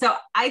on the, so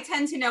I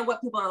tend to know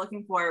what people are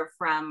looking for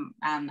from,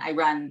 I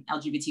run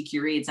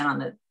LGBTQ reads, and on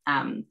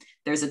the,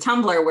 there's a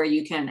Tumblr where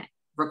you can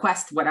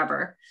request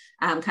whatever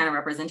kind of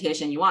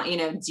representation you want. You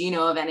know, do you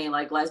know of any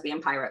like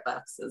lesbian pirate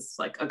books is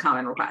like a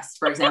common request,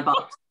 for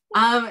example.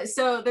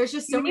 So there's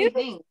just so many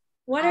things.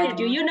 What are,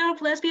 do you know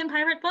of lesbian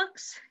pirate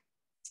books?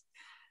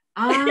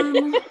 I didn't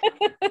mean to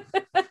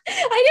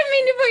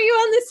put you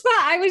on the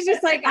spot. I was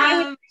just like, I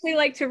would actually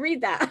like to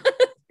read that.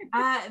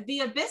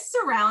 The Abyss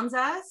Surrounds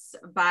Us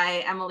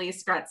by Emily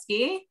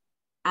Skrutsky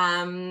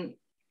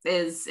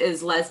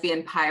is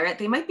lesbian pirate.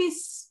 They might be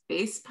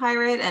space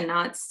pirate and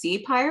not sea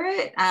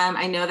pirate.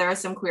 I know there are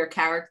some queer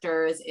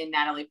characters in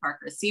Natalie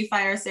Parker's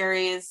Seafire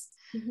series.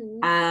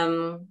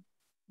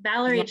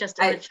 Valerie just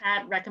in the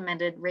chat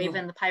recommended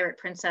Raven the Pirate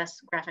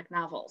Princess graphic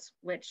novels,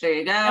 which there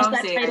you go. As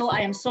that title, I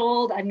am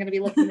sold. I'm going to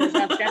be looking this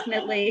up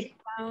definitely.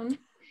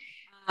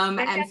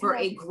 And for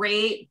a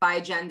great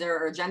bi-gender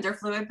or gender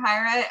fluid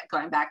pirate,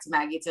 going back to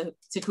Maggie to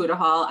Kuda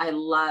Hall, I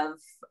love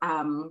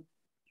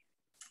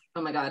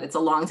oh my God, it's a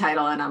long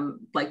title and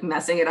I'm like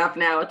messing it up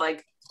now with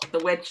like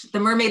the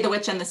Mermaid, the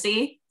Witch, and the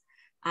Sea.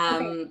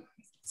 Okay.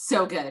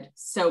 So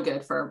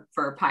good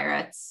for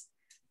pirates.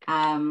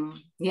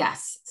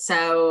 Yes.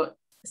 So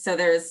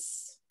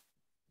there's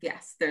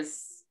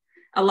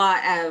a lot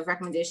of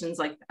recommendations,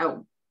 like,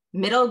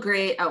 middle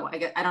grade.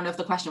 I don't know if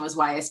the question was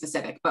YA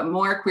specific, but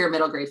more queer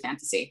middle grade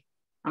fantasy.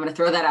 I'm going to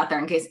throw that out there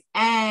in case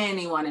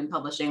anyone in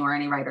publishing or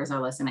any writers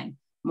are listening.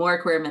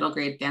 More queer middle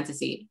grade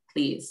fantasy,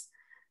 please.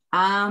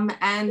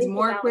 And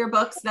more queer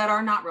books that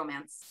are not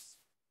romance.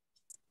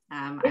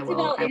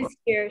 Isabel is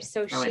here,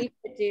 so she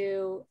could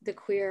do the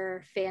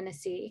queer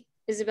fantasy.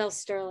 Isabel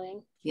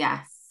Sterling.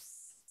 Yes.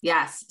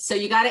 So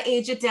you got to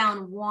age it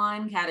down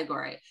one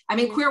category. I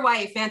mean, queer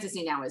YA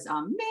fantasy now is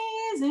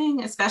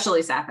amazing,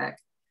 especially sapphic.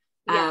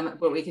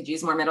 But we could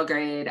use more middle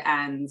grade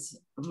and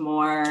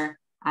more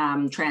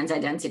trans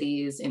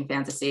identities in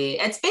fantasy.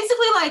 It's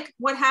basically like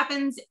what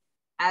happens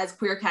as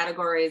queer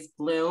categories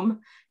bloom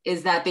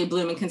is that they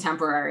bloom in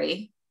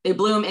contemporary. They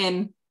bloom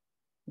in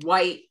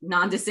white,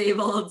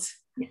 non-disabled,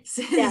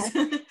 cis,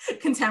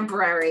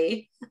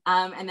 contemporary.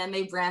 And then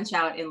they branch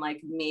out in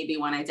like maybe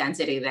one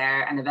identity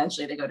there, and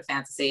eventually they go to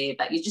fantasy,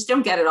 but you just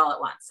don't get it all at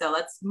once. So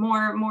let's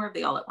more of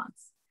the all at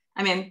once.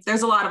 I mean,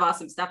 there's a lot of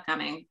awesome stuff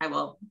coming. I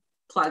will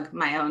plug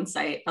my own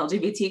site,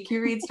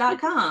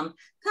 lgbtqreads.com.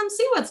 Come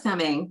see what's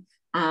coming.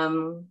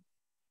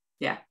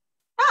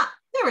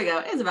 There we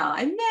go, Isabel.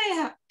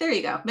 There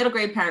you go. Middle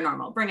grade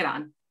paranormal, bring it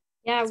on.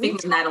 Yeah. Speaking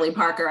of Natalie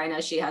Parker, I know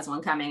she has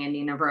one coming, and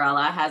Nina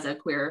Varela has a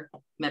queer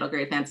middle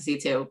grade fantasy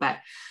too, but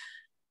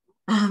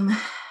I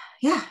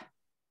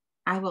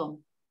will.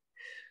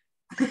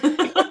 It's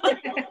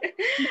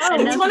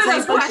one of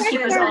those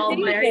questions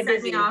that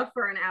set me off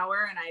for an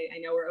hour, and I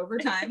know we're over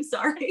time,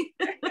 sorry.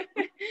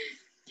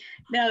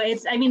 No,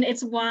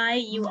 it's why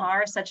you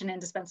are such an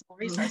indispensable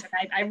resource.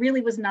 And I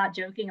really was not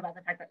joking about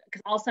the fact that,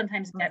 because I'll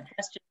sometimes get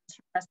questions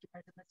from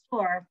customers in the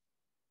store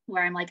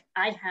where I'm like,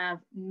 I have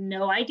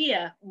no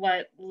idea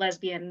what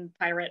lesbian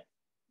pirate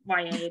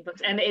YA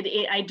books, and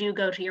I do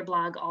go to your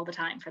blog all the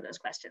time for those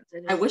questions.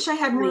 I wish I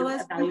had more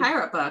lesbian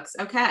pirate books.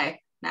 Okay,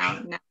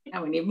 now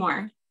we need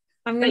more.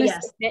 I'm gonna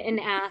sit and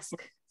ask,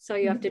 so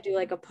you have to do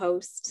like a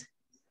post.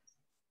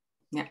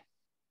 Yeah.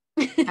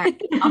 All right,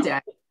 I'll do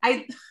it.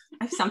 I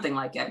have something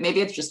like it.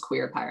 Maybe it's just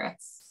queer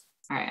pirates.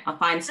 All right, I'll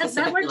find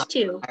specific. That works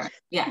too.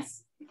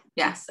 Yes.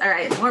 All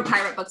right, more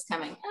pirate books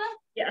coming.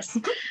 Yes.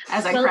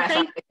 As I crash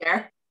out of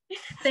here.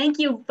 Thank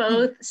you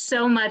both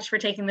so much for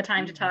taking the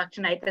time to talk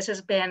tonight. This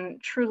has been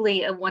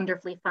truly a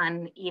wonderfully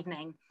fun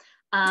evening.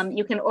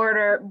 You can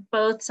order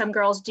both Some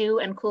Girls Do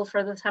and Cool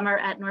for the Summer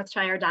at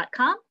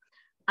northshire.com.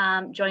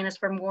 Join us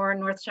for more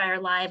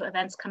Northshire Live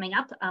events coming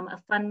up. A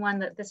fun one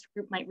that this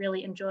group might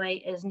really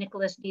enjoy is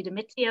Nicholas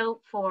DiDomitio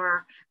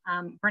for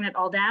Burn It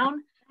All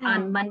Down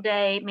on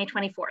Monday, May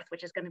 24th,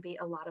 which is going to be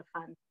a lot of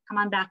fun. Come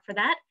on back for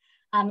that.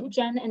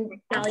 Jen and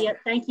Dahlia,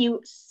 thank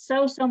you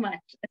so much.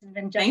 This has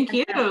been just Thank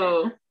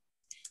you.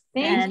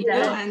 Thank you.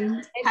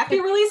 And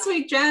happy release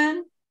week,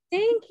 Jen.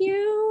 Thank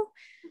you.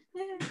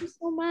 Thank you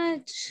so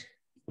much.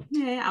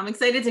 Yeah, I'm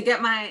excited to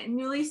get my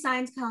newly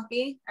signed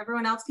copy.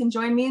 Everyone else can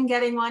join me in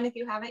getting one if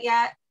you haven't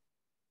yet.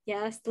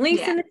 Yes,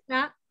 links in the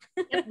chat.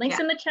 Yep, links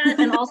in the chat,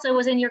 and also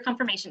was in your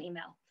confirmation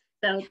email.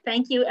 So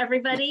thank you,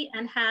 everybody,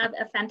 and have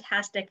a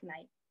fantastic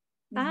night.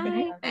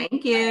 Bye.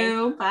 Thank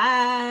you.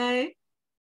 Bye.